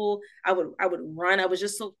uncomfortable, I would run. I was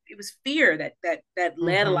just so it was fear that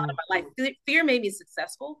led a lot Hmm. of my life. Fear made me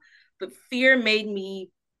successful, but fear made me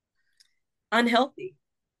unhealthy.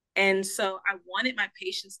 And so I wanted my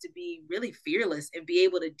patients to be really fearless and be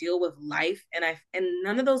able to deal with life. And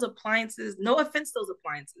none of those appliances, no offense to those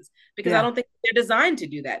appliances, because I Yeah. don't think they're designed to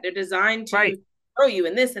do that. They're designed to Right. throw you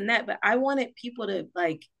in this and that. But I wanted people to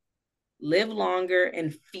like live longer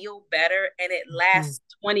and feel better, and it Hmm. lasts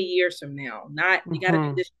 20 years from now. Not you got to do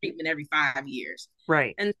Hmm. this treatment every 5 years.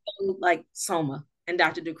 Right. And so like Soma and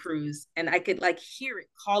Dr. DeCruz, and I could like hear it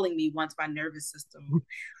calling me once my nervous system.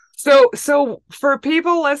 So for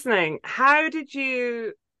people listening, how did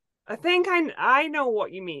you I think I know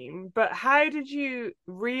what you mean, but how did you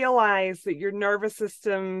realize that your nervous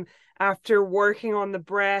system, after working on the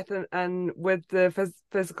breath and with the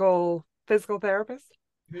physical therapist?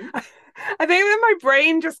 Mhm. I think that my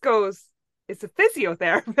brain just goes, it's a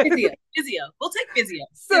physiotherapist. Physio. We'll take physio.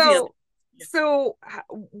 So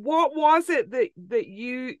what was it that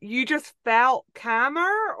you just felt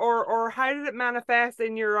calmer, or how did it manifest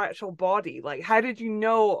in your actual body? Like, how did you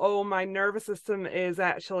know, oh, my nervous system is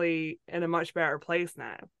actually in a much better place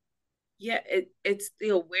now? Yeah, it's the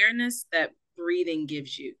awareness that breathing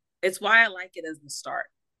gives you. It's why I like it as the start,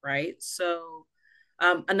 right? So,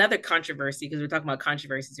 another controversy, because we are talking about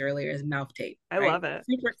controversies earlier, is mouth tape, I right? love it.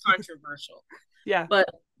 Super controversial. Yeah. But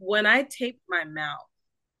when I taped my mouth,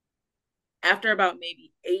 after about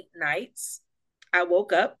maybe 8 nights, I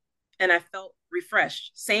woke up and I felt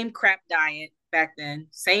refreshed. Same crap diet back then,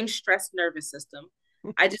 same stressed nervous system.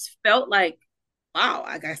 I just felt like, wow,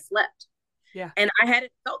 like I slept. Yeah. And I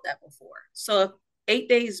hadn't felt that before. So 8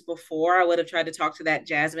 days before I would have tried to talk to that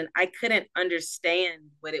Jasmine, I couldn't understand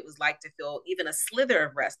what it was like to feel even a slither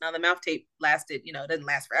of rest. Now the mouth tape lasted, it doesn't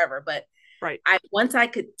last forever, but Right. I once I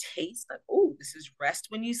could taste like, oh, this is rest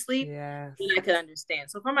when you sleep, then Yes. I could understand.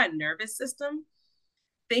 So for my nervous system,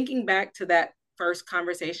 thinking back to that first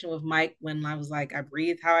conversation with Mike when I was like, I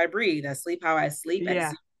breathe how I breathe, I sleep how I sleep at Yeah.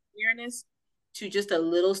 zero awareness to just a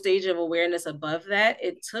little stage of awareness above that,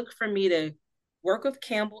 it took for me to work with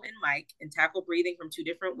Campbell and Mike and tackle breathing from two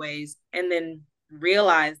different ways, and then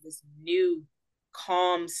realize this new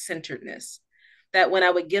calm centeredness that when I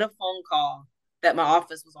would get a phone call that my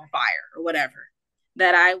office was on fire or whatever,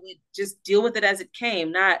 that I would just deal with it as it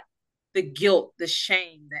came, not the guilt, the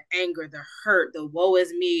shame, the anger, the hurt, the woe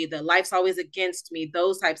is me, the life's always against me,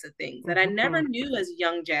 those types of things that I never Hmm. knew as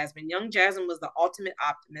young Jasmine. Young Jasmine was the ultimate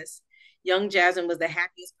optimist. Young Jasmine was the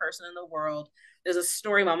happiest person in the world. There's a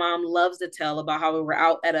story my mom loves to tell about how we were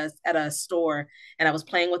out at a store and I was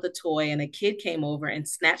playing with a toy and a kid came over and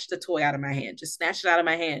snatched the toy out of my hand, just snatched it out of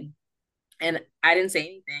my hand. And I didn't say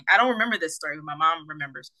anything. I don't remember this story, but my mom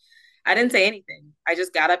remembers. I didn't say anything. I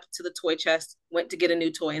just got up to the toy chest, went to get a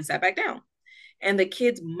new toy, and sat back down. And the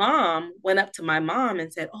kid's mom went up to my mom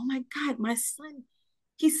and said, "Oh my God, my son,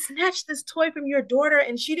 he snatched this toy from your daughter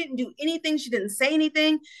and she didn't do anything. She didn't say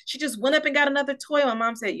anything. She just went up and got another toy." My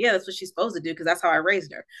mom said, "Yeah, that's what she's supposed to do because that's how I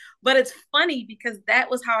raised her." But it's funny because that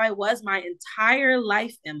was how I was my entire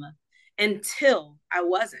life, Emma, until I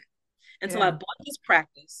wasn't, until I Yeah. bought this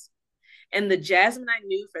practice and the Jasmine I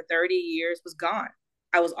knew for 30 years was gone.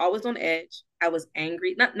 I was always on edge. I was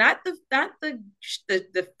angry. Not the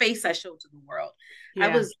face I showed to the world. I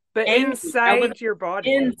Yeah. was But angry. I was inside your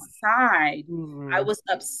body. inside. I Mhm. was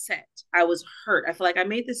upset. I was hurt. I feel like I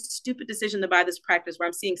made this stupid decision to buy this practice where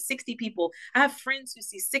I'm seeing 60 people. I have friends who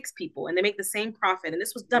see 6 people and they make the same profit. And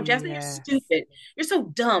this was dumb. Jasmine, you're Yes. stupid. You're so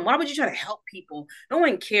dumb. Why would you try to help people? No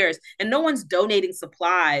one cares. And no one's donating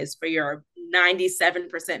supplies for your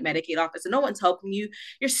 97% Medicaid office. And no one's helping you.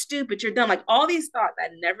 You're stupid. You're dumb. Like all these thoughts I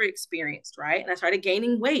never experienced, right? And I started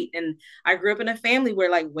gaining weight. And I grew up in a family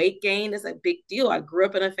where like weight gain is a big deal. I grew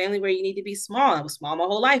up in a family where you need to be small. I was small my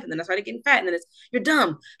whole life. And then I started getting fat. And then it's, you're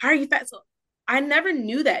dumb. How are you fat? So I never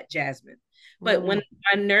knew that, Jasmine. But when Mm.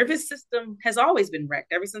 my nervous system has always been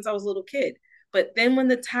wrecked ever since I was a little kid. But then when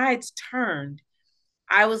the tides turned,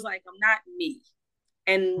 I was like, I'm not me.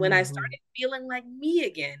 And when I Mhm. started feeling like me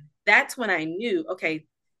again, that's when I knew, okay,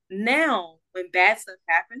 now when bad stuff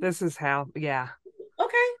happens, This is how, yeah.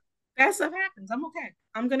 okay, bad stuff happens. I'm okay.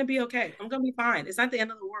 I'm gonna be okay. I'm gonna be fine. It's not the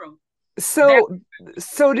end of the world. That So,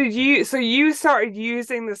 so you started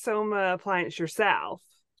using the Soma appliance yourself?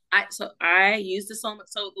 I use the so much.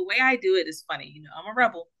 So the way I do it is funny. You know, I'm a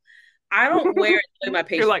rebel. I don't wear it the way my You're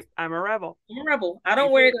patients. like, I'm a rebel. I'm a rebel. I Me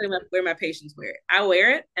don't wear it too. the way my patients wear it. I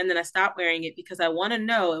wear it and then I stop wearing it because I want to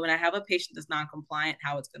know when I have a patient that's non-compliant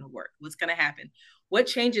how it's going to work, what's going to happen, what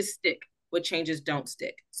changes stick, what changes don't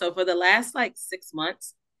stick. So for the last like 6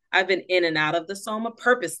 months, I've been in and out of the Soma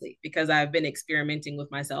purposely because I've been experimenting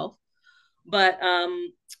with myself. But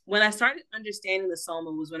when I started understanding the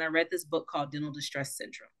Soma was when I read this book called Dental Distress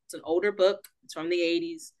Syndrome. It's an older book. It's from the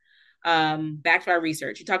 80s. Back to our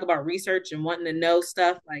research. You talk about research and wanting to know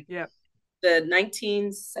stuff like Yep. the You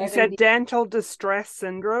said 1970 dental distress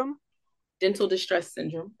syndrome? dental distress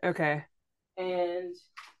syndrome. Okay. And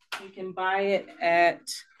you can buy it at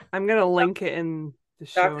I'm gonna link it in the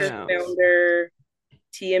show Dr. notes. Founder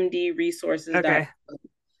tmdresources.com. Okay.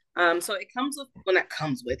 So it comes with, well, not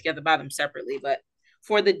comes with, you have to buy them separately, but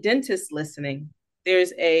for the dentist listening,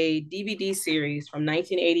 there's a DVD series from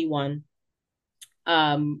 1981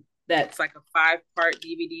 that's like a 5-part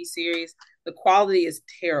DVD series. The quality is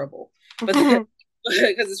terrible, but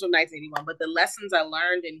because it's from 1981, but the lessons I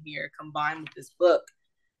learned in here combined with this book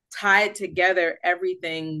tied together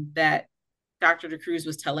everything that Dr. DeCruz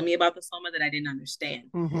was telling me about the soma that I didn't understand.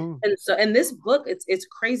 Hmm. And so in this book, it's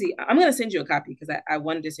crazy. I'm gonna send you a copy because I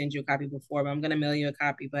wanted to send you a copy before, but I'm gonna mail you a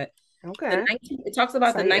copy. But Okay. it talks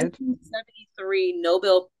about the Excited. 1973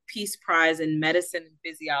 Nobel Peace Prize in medicine and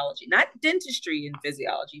physiology, not dentistry and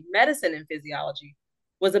physiology, medicine and physiology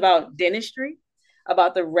was about dentistry,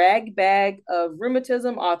 about the rag bag of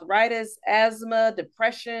rheumatism, arthritis, asthma,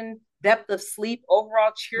 depression, depth of sleep,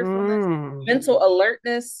 overall cheerfulness, Mm. mental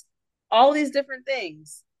alertness, all these different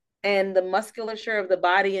things, and the musculature of the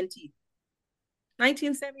body and teeth.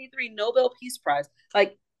 1973 Nobel Peace Prize.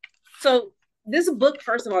 Like, so this book,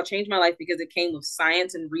 first of all, changed my life because it came with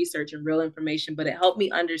science and research and real information, but it helped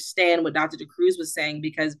me understand what Dr. DeCruz was saying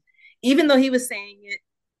because even though he was saying it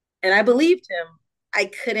and I believed him, I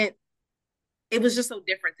couldn't, it was just so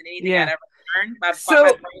different than anything I'd Yeah. ever learned. My So,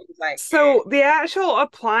 brain was like, so the actual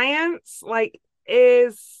appliance, like,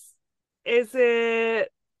 is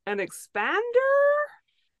it an expander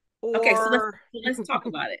okay, so or let's talk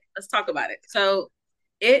about it. Let's talk about it. So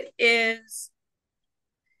it is,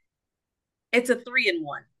 it's a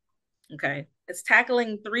 3-in-1. Okay. It's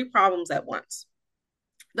tackling 3 problems at once.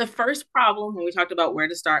 The first problem, when we talked about where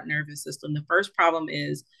to start nervous system, the first problem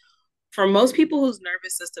is for most people whose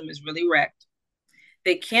nervous system is really wrecked,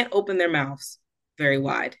 they can't open their mouths very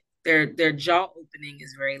wide. Their jaw opening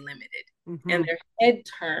is very limited, and hmm their head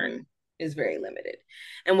turn is very limited.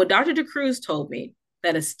 And what Dr. DeCruz told me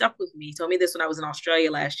that has stuck with me, he told me this when I was in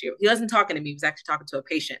Australia last year. He wasn't talking to me, he was actually talking to a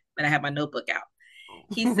patient, but I had my notebook out.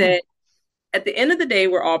 He said, at the end of the day,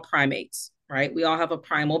 we're all primates, right? We all have a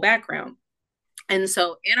primal background. And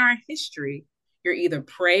so in our history, you're either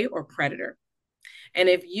prey or predator. And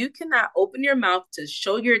if you cannot open your mouth to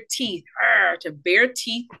show your teeth, to bare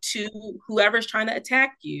teeth to whoever's trying to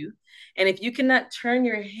attack you, and if you cannot turn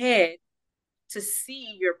your head to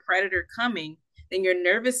see your predator coming, then your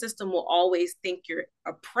nervous system will always think you're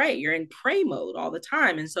a prey. You're in prey mode all the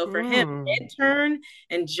time. And so for him, Mm. head turn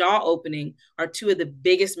and jaw opening are 2 of the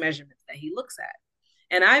biggest measurements that he looks at.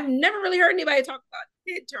 And I've never really heard anybody talk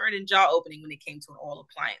about head turn and jaw opening when it came to an oral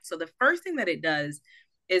appliance. So the first thing that it does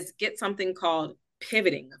is get something called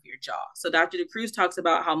pivoting of your jaw. So Dr. DeCruz talks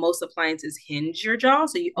about how most appliances hinge your jaw,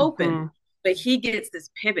 so you open, Mm-hmm. but he gets this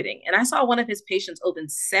pivoting. And I saw one of his patients open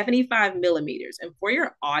 75 millimeters. And for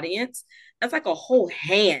your audience, that's like a whole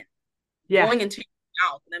hand Yeah. going into your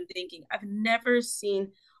mouth. And I'm thinking, I've never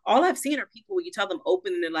seen, all I've seen are people where you tell them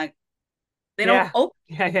open and they're like, they don't Yeah. open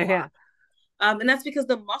Yeah. a Yeah. lot. Yeah. And that's because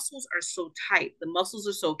the muscles are so tight. The muscles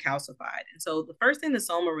are so calcified. And so the first thing the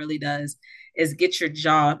SOMA really does is get your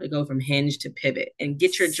jaw to go from hinge to pivot and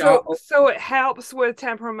get your jaw So, open so it helps with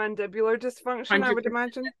temporomandibular dysfunction, I would 100%.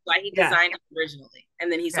 imagine. That's why he Yeah. designed it originally.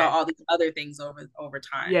 And then he saw Okay. all these other things over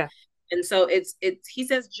time. Yeah. And so it's he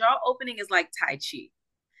says jaw opening is like Tai Chi.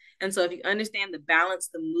 And so if you understand the balance,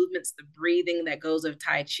 the movements, the breathing that goes with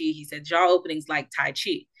Tai Chi, he said jaw openings like Tai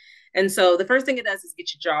Chi. And so the first thing it does is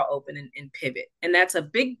get your jaw open and pivot. And that's a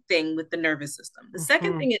big thing with the nervous system. The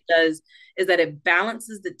second Mm-hmm. thing it does is that it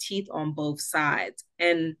balances the teeth on both sides.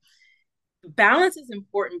 And balance is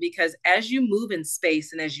important because as you move in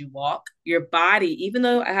space and as you walk, your body, even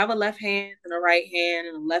though I have a left hand and a right hand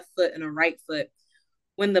and a left foot and a right foot,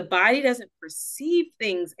 when the body doesn't perceive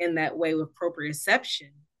things in that way with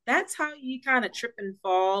proprioception, that's how you kind of trip and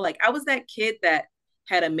fall. Like I was that kid that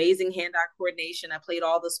had amazing hand-eye coordination. I played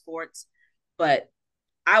all the sports, but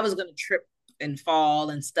I was going to trip and fall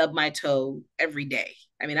and stub my toe every day.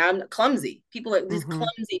 I mean, I'm clumsy. People are these Mm-hmm.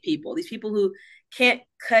 clumsy people, these people who can't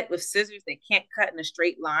cut with scissors, they can't cut in a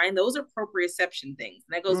straight line. Those are proprioception things.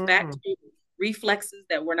 And that goes back Mm-hmm. to reflexes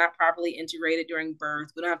that were not properly integrated during birth.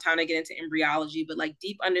 We don't have time to get into embryology, but like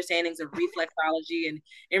deep understandings of reflexology and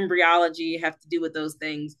embryology have to do with those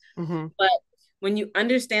things. Mm-hmm. But when you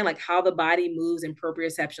understand like how the body moves in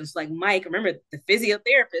proprioception, so like Mike, remember the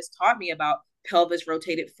physiotherapist taught me about pelvis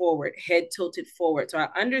rotated forward, head tilted forward. So I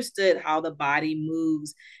understood how the body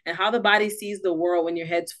moves and how the body sees the world when your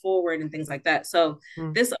head's forward and things like that. So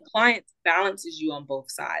this appliance balances you on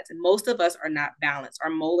both sides. And most of us are not balanced.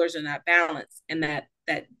 Our molars are not balanced. And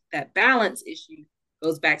that balance issue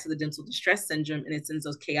goes back to the dental distress syndrome, and it sends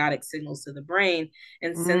those chaotic signals to the brain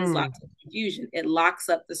and sends Mm-hmm. lots of confusion. It locks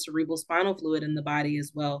up the cerebral spinal fluid in the body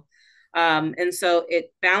as well. And so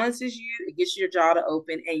it balances you, it gets your jaw to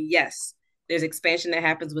open. And yes, there's expansion that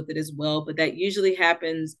happens with it as well, but that usually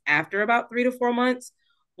happens after about 3 to 4 months.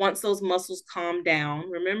 Once those muscles calm down,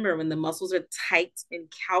 remember when the muscles are tight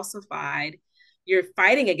and calcified, you're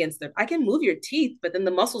fighting against them. I can move your teeth, but then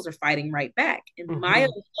the muscles are fighting right back. And myo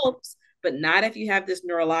Mm-hmm. helps, but not if you have this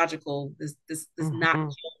neurological, this not Mm-hmm.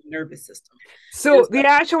 nervous system. And So so the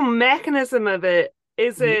actual mechanism of it,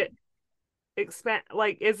 is mhm, it expand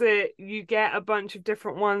like is it you get a bunch of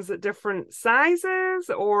different ones at different sizes,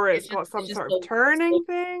 or it's got it's some just sort of the so, turning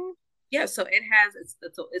thing? yeah. So it has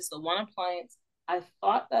it's the one appliance. I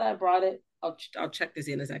thought that I brought it. I'll check this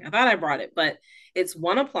in a second. I thought I brought it, but it's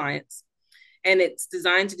one appliance and it's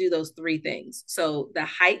designed to do those three things. So the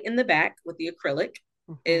height in the back with the acrylic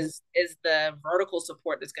Mm-hmm. is the vertical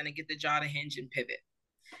support that's going to get the jaw to hinge and pivot.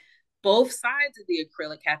 Both sides of the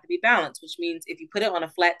acrylic have to be balanced, which means if you put it on a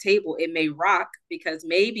flat table, it may rock because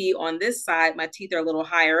maybe on this side, my teeth are a little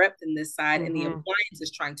higher up than this side, and the Mm-hmm. appliance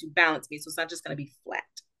is trying to balance me. So it's not just going to be flat,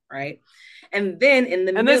 right? And then in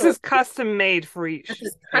the And this middle, is custom made for this each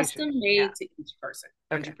is patient. custom Yeah. made to each person,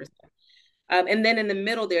 Okay. 100%. And then in the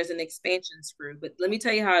middle, there's an expansion screw. But let me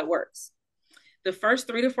tell you how it works. The first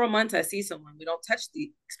 3 to 4 months I see someone, we don't touch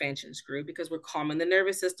the expansion screw because we're calming the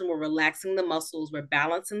nervous system, we're relaxing the muscles, we're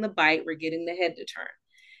balancing the bite, we're getting the head to turn.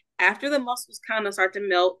 After the muscles kind of start to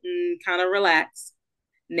melt and kind of relax,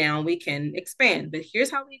 now we can expand. But here's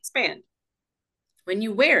how we expand. When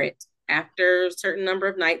you wear it, after a certain number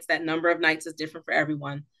of nights, that number of nights is different for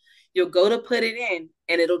everyone. You'll go to put it in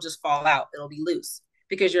and it'll just fall out. It'll be loose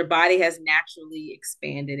because your body has naturally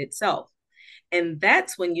expanded itself. And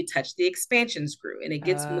that's when you touch the expansion screw and it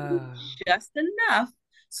gets moved Oh. just enough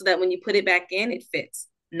so that when you put it back in, it fits.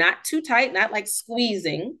 Not too tight, not like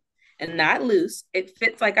squeezing and not loose. It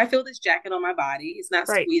fits like I feel this jacket on my body. It's not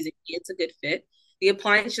Right. squeezing, it's a good fit. The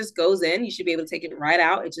appliance just goes in. You should be able to take it right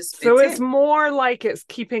out. It just So fits it's in. more like it's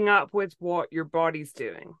keeping up with what your body's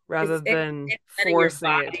doing rather than It's letting your forcing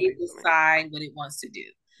it to body do something. decide what it wants to do.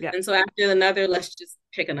 Yeah. And so after another, let's just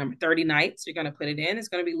pick a number, 30 nights, you're going to put it in. It's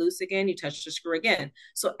going to be loose again. You touch the screw again.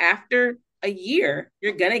 So after a year,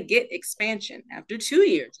 you're going to get expansion. After 2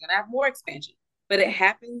 years, you're going to have more expansion. But it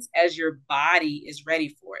happens as your body is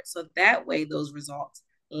ready for it. So that way, those results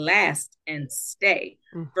last and stay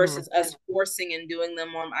Mm-hmm. versus us forcing and doing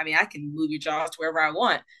them on. I mean, I can move your jaws to wherever I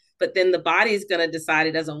want, but then the body is going to decide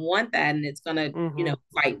it doesn't want that and it's going to, Mm-hmm.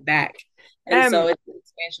 fight back. And so Um, it's an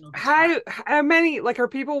expansion over time. how many, like, are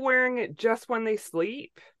people wearing it just when they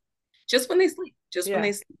sleep? Just when they sleep, just when Yeah,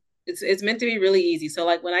 they sleep. It's meant to be really easy. So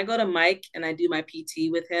like when I go to Mike and I do my PT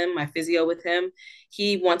with him, my physio with him,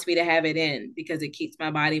 he wants me to have it in because it keeps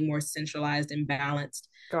my body more centralized and balanced.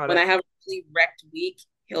 got When I it. have a really wrecked week,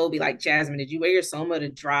 he'll be like, Jasmine, did you wear your SOMA to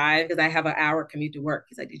drive? Because I have an hour commute to work.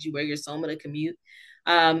 He's like, did you wear your SOMA to commute?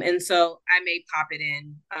 And so I may pop it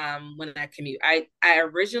in when I commute. I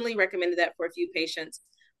originally recommended that for a few patients,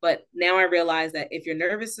 but now I realize that if your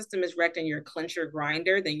nervous system is wrecked and you're a clencher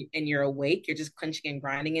grinder, then and you're awake, you're just clenching and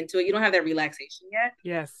grinding into it. You don't have that relaxation yet.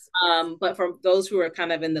 Yes. But for those who are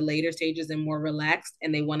kind of in the later stages and more relaxed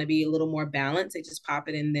and they want to be a little more balanced, they just pop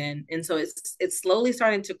it in then. And so it's slowly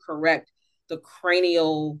starting to correct the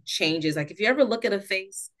cranial changes. Like if you ever look at a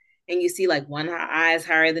face and you see like one eye is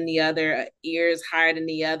higher than the other, ears higher than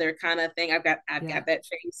the other kind of thing. I've Yeah. got that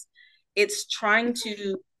face. It's trying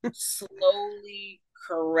to slowly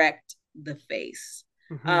correct the face.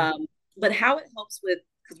 Hmm. Um, but how it helps with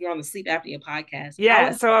because we're on the sleep apnea podcast, how Yeah.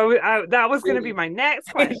 it So that was going to be really my next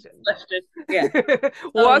question. question. Yeah.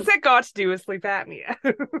 What's So it got to do with sleep apnea?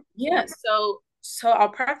 yeah, so I'll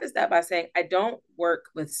preface that by saying I don't work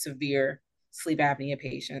with severe sleep apnea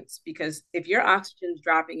patients because if your oxygen's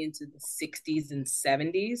dropping into the 60s and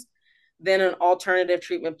 70s, then an alternative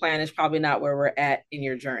treatment plan is probably not where we're at in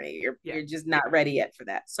your journey. You're Yeah. you're just not ready yet for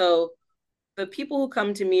that. So the people who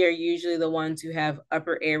come to me are usually the ones who have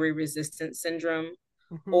upper airway resistance syndrome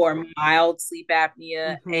Hmm. or mild sleep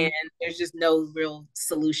apnea, Hmm. and there's just no real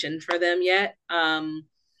solution for them yet. And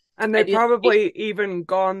I they've do have probably patients. even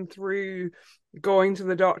gone through going to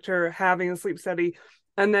the doctor, having a sleep study,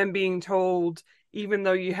 and then being told, even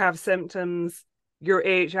though you have symptoms, your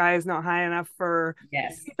AHI is not high enough for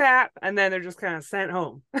Yes. CPAP, and then they're just kind of sent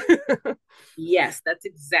home. Yes, that's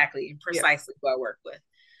exactly and Yeah. precisely who I work with.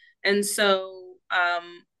 And so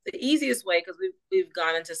the easiest way, because we've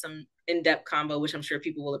gone into some in-depth combo, which I'm sure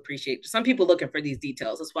people will appreciate. Some people looking for these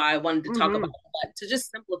details. That's why I wanted to talk about Hmm. that. To just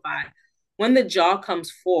simplify, when the jaw comes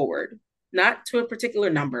forward, not to a particular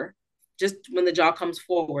number, just when the jaw comes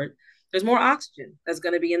forward, there's more oxygen that's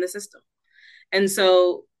going to be in the system. And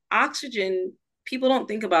so oxygen, people don't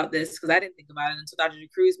think about this because I didn't think about it until Dr.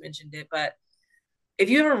 Cruz mentioned it, but if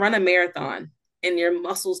you ever run a marathon and your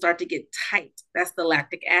muscles start to get tight, that's the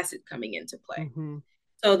lactic acid coming into play. Hmm.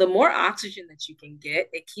 So the more oxygen that you can get,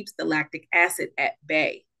 it keeps the lactic acid at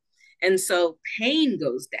bay. And so pain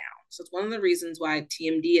goes down. So it's one of the reasons why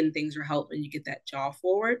TMD and things are helped when you get that jaw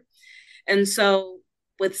forward. And so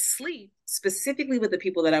with sleep, specifically with the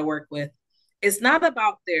people that I work with, it's not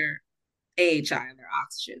about their AHI and their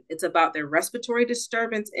oxygen. It's about their respiratory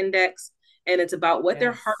disturbance index and it's about what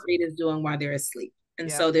their heart Yes. rate is doing while they're asleep. And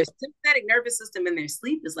Yep. so their sympathetic nervous system in their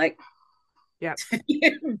sleep is like, Yep.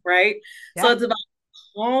 right? So Yeah. it's about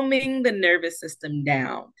calming the nervous system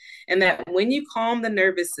down. And that when you calm the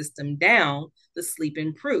nervous system down, the sleep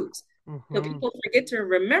improves. What Hmm. people forget to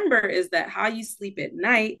remember is that how you sleep at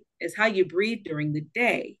night is how you breathe during the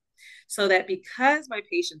day. So that because my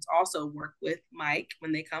patients also work with Mike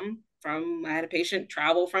when they come from, I had a patient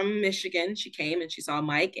travel from Michigan. She came and she saw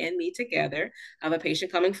Mike and me together. I have a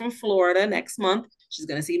patient coming from Florida next month. She's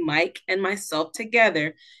going to see Mike and myself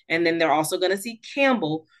together. And then they're also going to see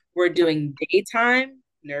Campbell. We're Yep. doing daytime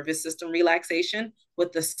nervous system relaxation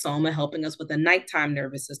with the SOMA helping us with the nighttime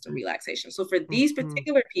nervous system relaxation. So for these Hmm.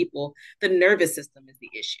 particular people, the nervous system is the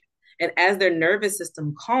issue. And as their nervous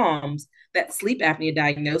system calms, that sleep apnea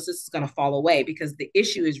diagnosis is going to fall away because the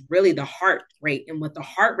issue is really the heart rate and what the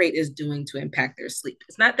heart rate is doing to impact their sleep.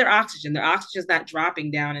 It's not their oxygen. Their oxygen is not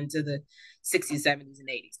dropping down into the 60s, 70s, and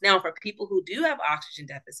 80s. Now, for people who do have oxygen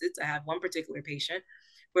deficits, I have one particular patient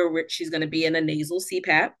where she's going to be in a nasal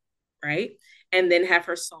CPAP, right? And then have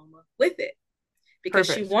her SOMA with it because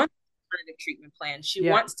she Perfect. wants an alternative treatment plan. She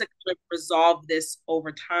Yeah. wants to kind of resolve this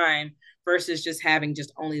over time versus just having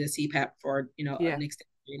just only the CPAP for, Yeah. an extended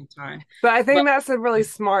period of time. But I But think that's a really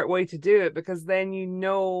smart way to do it because then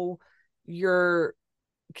you're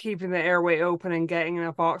keeping the airway open and getting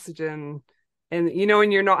enough oxygen. And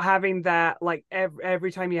you're not having that, like,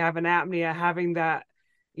 every time you have an apnea, having that,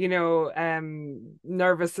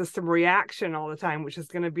 nervous system reaction all the time, which is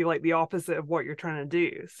going to be like the opposite of what you're trying to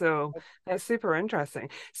do. So that's super interesting.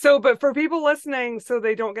 So, but for people listening, so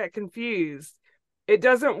they don't get confused, it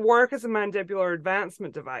doesn't work as a mandibular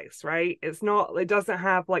advancement device, right? It doesn't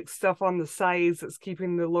have like stuff on the sides that's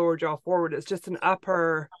keeping the lower jaw forward. It's just an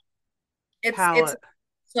upper it's palate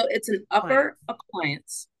so it's an plant. upper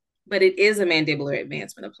appliance, but it is a mandibular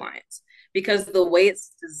advancement appliance because the way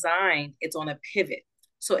it's designed, it's on a pivot.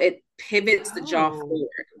 So it pivots the jaw Oh, forward.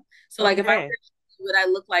 So like if I were okay. to what I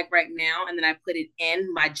look like right now, and then I put it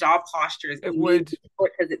in, my jaw posture is It would. immediately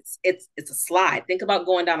because it's a slide. Think about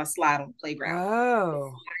going down a slide on the playground. It's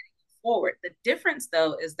Oh, forward. The difference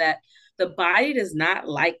though is that the body does not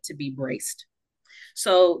like to be braced.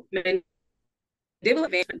 So mandibular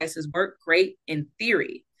advancement devices work great in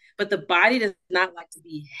theory, but the body does not like to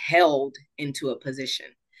be held into a position.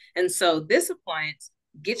 And so this appliance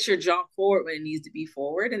gets your jaw forward when it needs to be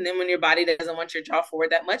forward. And then when your body doesn't want your jaw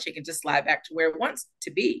forward that much, it can just slide back to where it wants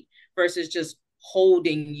to be versus just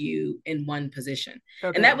holding you in one position.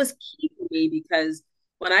 And that okay. was key for me because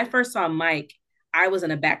when I first saw Mike, I was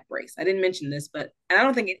in a back brace. I didn't mention this, but and I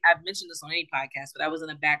don't think I've mentioned this on any podcast, but I was in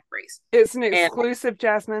a back brace. It's an And exclusive,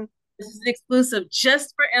 Jasmine. this is an exclusive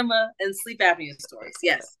just for Emma and sleep apnea stories.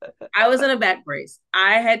 Yes. I was in a back brace.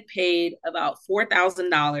 I had paid about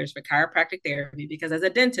 $4,000 for chiropractic therapy because as a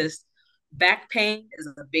dentist, back pain is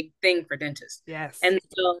a big thing for dentists. Yes. And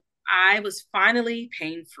so I was finally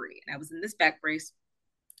pain free. And I was in this back brace.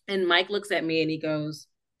 And Mike looks at me and he goes,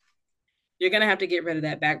 "You're going to have to get rid of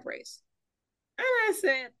that back brace." And I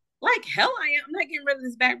said, "Like hell I am. I'm not getting rid of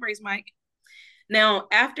this back brace, Mike." Now,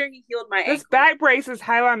 after he healed my This ankle, back brace is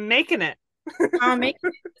how I'm making it. I'm making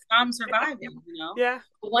it. I'm surviving. Yeah.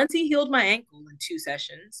 But once he healed my ankle in 2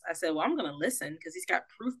 sessions, I said, well, I'm going to listen because he's got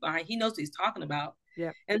proof behind. He knows what he's talking about.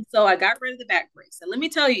 Yep. And so I got rid of the back brace. And let me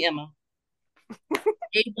tell you, Emma,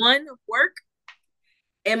 day one of work,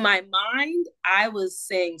 in my mind, I was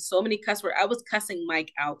saying so many cuss words. I was cussing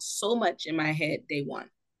Mike out so much in my head day one.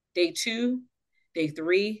 Day two, day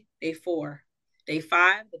three, day four, day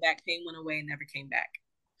five, the back pain went away and never came back.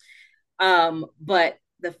 But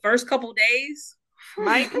the first couple days,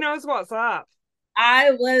 Mike knows what's up.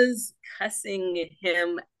 I was cussing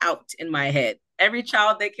him out in my head. Every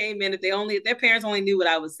child that came in, if their parents only knew what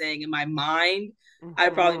I was saying in my mind, I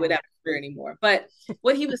probably would Mm-hmm. not have anymore. But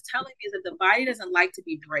what he was telling me is that the body doesn't like to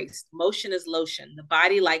be braced. Motion is lotion. The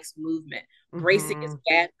body likes movement. Bracing is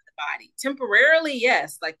Mm-hmm. bad for the body. Temporarily,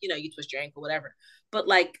 yes, like you twist your ankle, whatever. But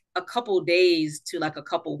like a couple days to like a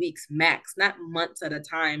couple weeks max, not months at a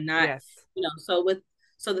time, not Yes.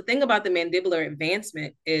 so the thing about the mandibular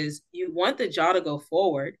advancement is you want the jaw to go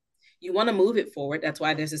forward. You want to move it forward. That's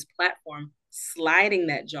why there's this platform sliding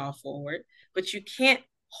that jaw forward, but you can't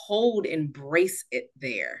hold and brace it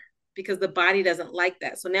there because the body doesn't like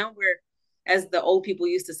that. So now we're, as the old people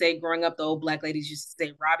used to say growing up, the old black ladies used to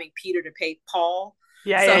say, robbing Peter to pay Paul.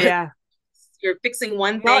 Yeah, yeah, So yeah. you're fixing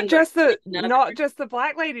one thing, but another. Not just the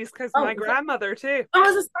black ladies, because Oh, my grandmother too.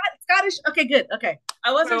 oh, is it Scottish? Okay, good. Okay.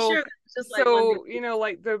 I wasn't So sure. It was just like one. so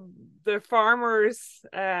like the farmers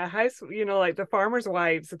house, like the farmers'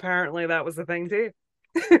 wives, apparently that was the thing too.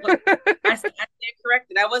 Well, I stand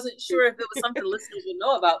corrected. I wasn't sure if it was something listeners would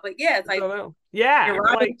know about, but yeah, it's I like don't know. Yeah, you're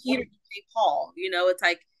robbing like Peter to pay Paul. It's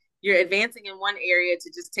like you're advancing in one area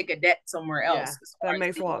to just take a debt somewhere yeah, else as that far as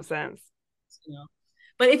makes a lot of sense. you know.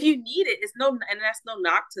 But if you need it, it's no, and that's no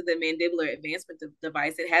knock to the mandibular advancement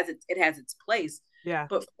device. It has its place. Yeah.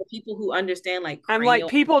 But for people who understand like I'm like, cranial,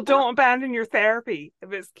 people don't abandon your therapy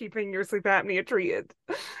if it's keeping your sleep apnea treated.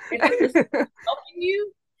 listen, helping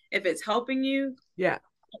you, if it's helping you, Yeah.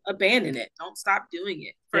 abandon it. Don't stop doing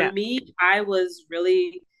it. For Yeah. me, I was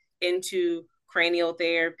really into cranial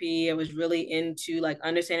therapy. I was really into like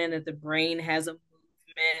understanding that the brain has a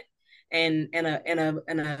movement and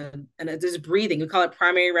just breathing. We call it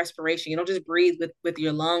primary respiration. You don't just breathe with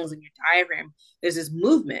your lungs and your diaphragm. There's this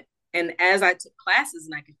movement. And as I took classes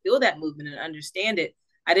and I could feel that movement and understand it,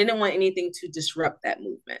 I didn't want anything to disrupt that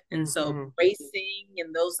movement. And so Mm-hmm. racing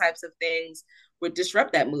and those types of things would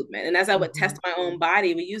disrupt that movement. And as I would Mm-hmm. test my own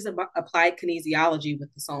body, we use applied kinesiology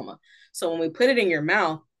with the SOMA. So when we put it in your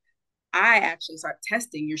mouth, I actually start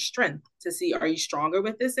testing your strength to see, are you stronger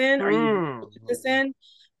with this in? Are you weaker with Mm. this in?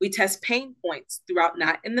 We test pain points throughout,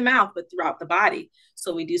 not in the mouth, but throughout the body.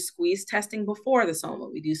 So we do squeeze testing before the SOMA.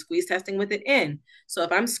 We do squeeze testing with it in. So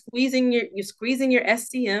if I'm you're squeezing your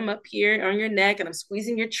SCM up here on your neck, and I'm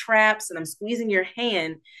squeezing your traps, and I'm squeezing your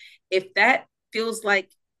hand, if that feels like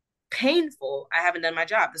painful, I haven't done my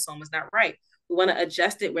job. The SOMA is not right. We want to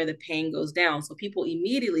adjust it where the pain goes down. So people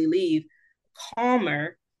immediately leave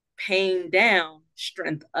calmer, pain down,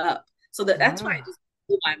 strength up. So that's why it Ah. just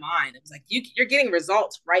blew my mind. It was like you're getting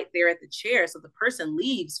results right there at the chair. So the person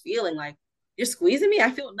leaves feeling like, you're squeezing me.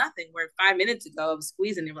 I feel nothing. Where 5 minutes ago I was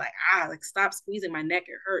squeezing, they were like, like stop squeezing my neck.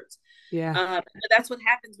 It hurts. Yeah. But that's what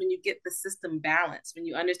happens when you get the system balanced. When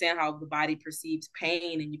you understand how the body perceives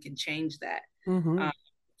pain, and you can change that. Mm-hmm. Um,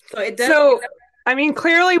 so it does. So, I mean,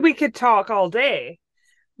 clearly we could talk all day,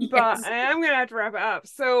 but Yes. I'm gonna have to wrap it up.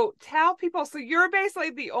 So tell people, so you're basically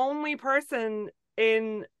the only person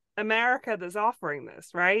in America that's offering this,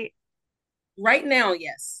 right? Right now,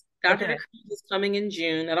 yes. Dr. Okay. DeCruz is coming in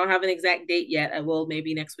June. I don't have an exact date yet. I will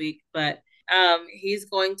maybe next week, but he's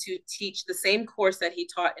going to teach the same course that he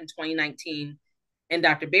taught in 2019 in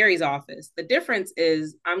Dr. Barry's office. The difference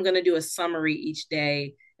is I'm going to do a summary each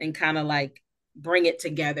day and kind of like bring it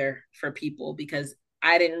together for people because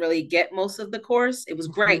I didn't really get most of the course. It was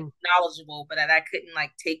great, Mhm. knowledgeable, but I couldn't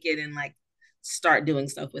like take it and like start doing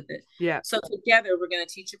stuff with it. Yeah. So together we're going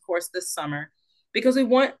to teach a course this summer because we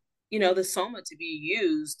want the SOMA to be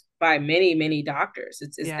used by many, many doctors.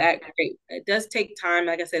 It's Yeah. that great. It does take time.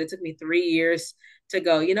 Like I said, it took me 3 years to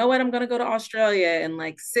go, you know what, I'm going to go to Australia and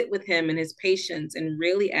like sit with him and his patients and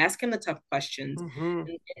really ask him the tough questions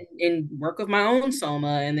Mhm. and work with my own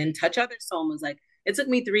SOMA and then touch other SOMAs. Like it took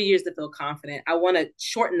me 3 years to feel confident. I want to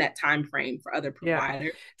shorten that time frame for other Yeah.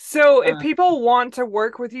 providers. So if Um, people want to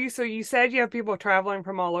work with you, so you said you have people traveling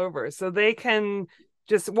from all over, so they can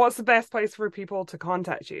just, what's the best place for people to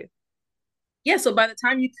contact you? yeah, so by the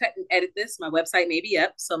time you cut and edit this, my website may be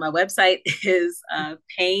up. So my website is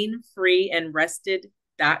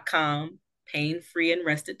painfreeandrested.com,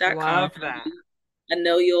 painfreeandrested.com. Love that. I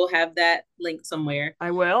know you'll have that link somewhere.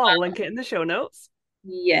 I will. I'll link it in the show notes.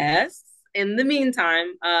 Yes. In the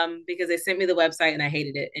meantime, because they sent me the website and I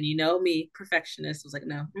hated it, and you know me, perfectionist, was like,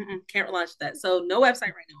 no, can't launch that. So no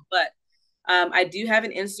website right now, but I do have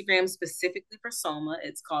an Instagram specifically for Soma.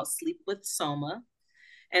 It's called Sleep with Soma,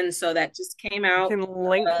 and so that just came I out. can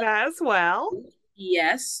link Uh, that as well.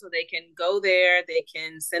 yes, so they can go there. They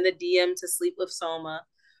can send a DM to Sleep with Soma.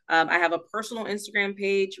 I have a personal Instagram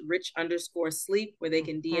page, rich_sleep, where they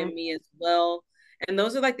can Mhm. DM me as well. And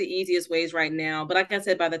those are like the easiest ways right now. But like I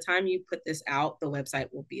said, by the time you put this out, the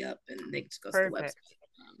website will be up and they just go to the website. Perfect.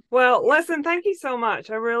 Well, Yeah, listen, thank you so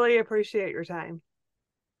much. I really appreciate your time.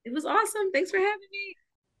 it was awesome. Thanks for having me.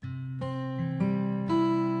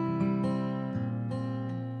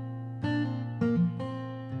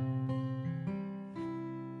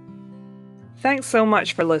 Thanks so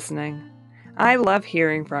much for listening. I love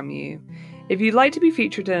hearing from you. If you'd like to be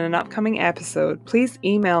featured in an upcoming episode, please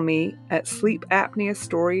email me at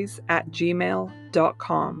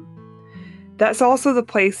sleepapneastories@gmail.com. That's also the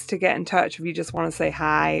place to get in touch if you just want to say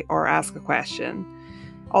hi or ask a question.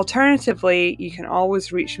 Alternatively, you can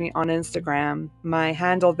always reach me on Instagram. My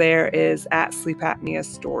handle there is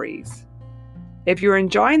 @sleepapneastories. If you're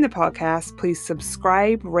enjoying the podcast, please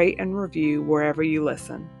subscribe, rate, and review wherever you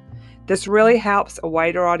listen. This really helps a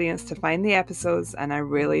wider audience to find the episodes, and I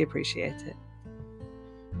really appreciate it.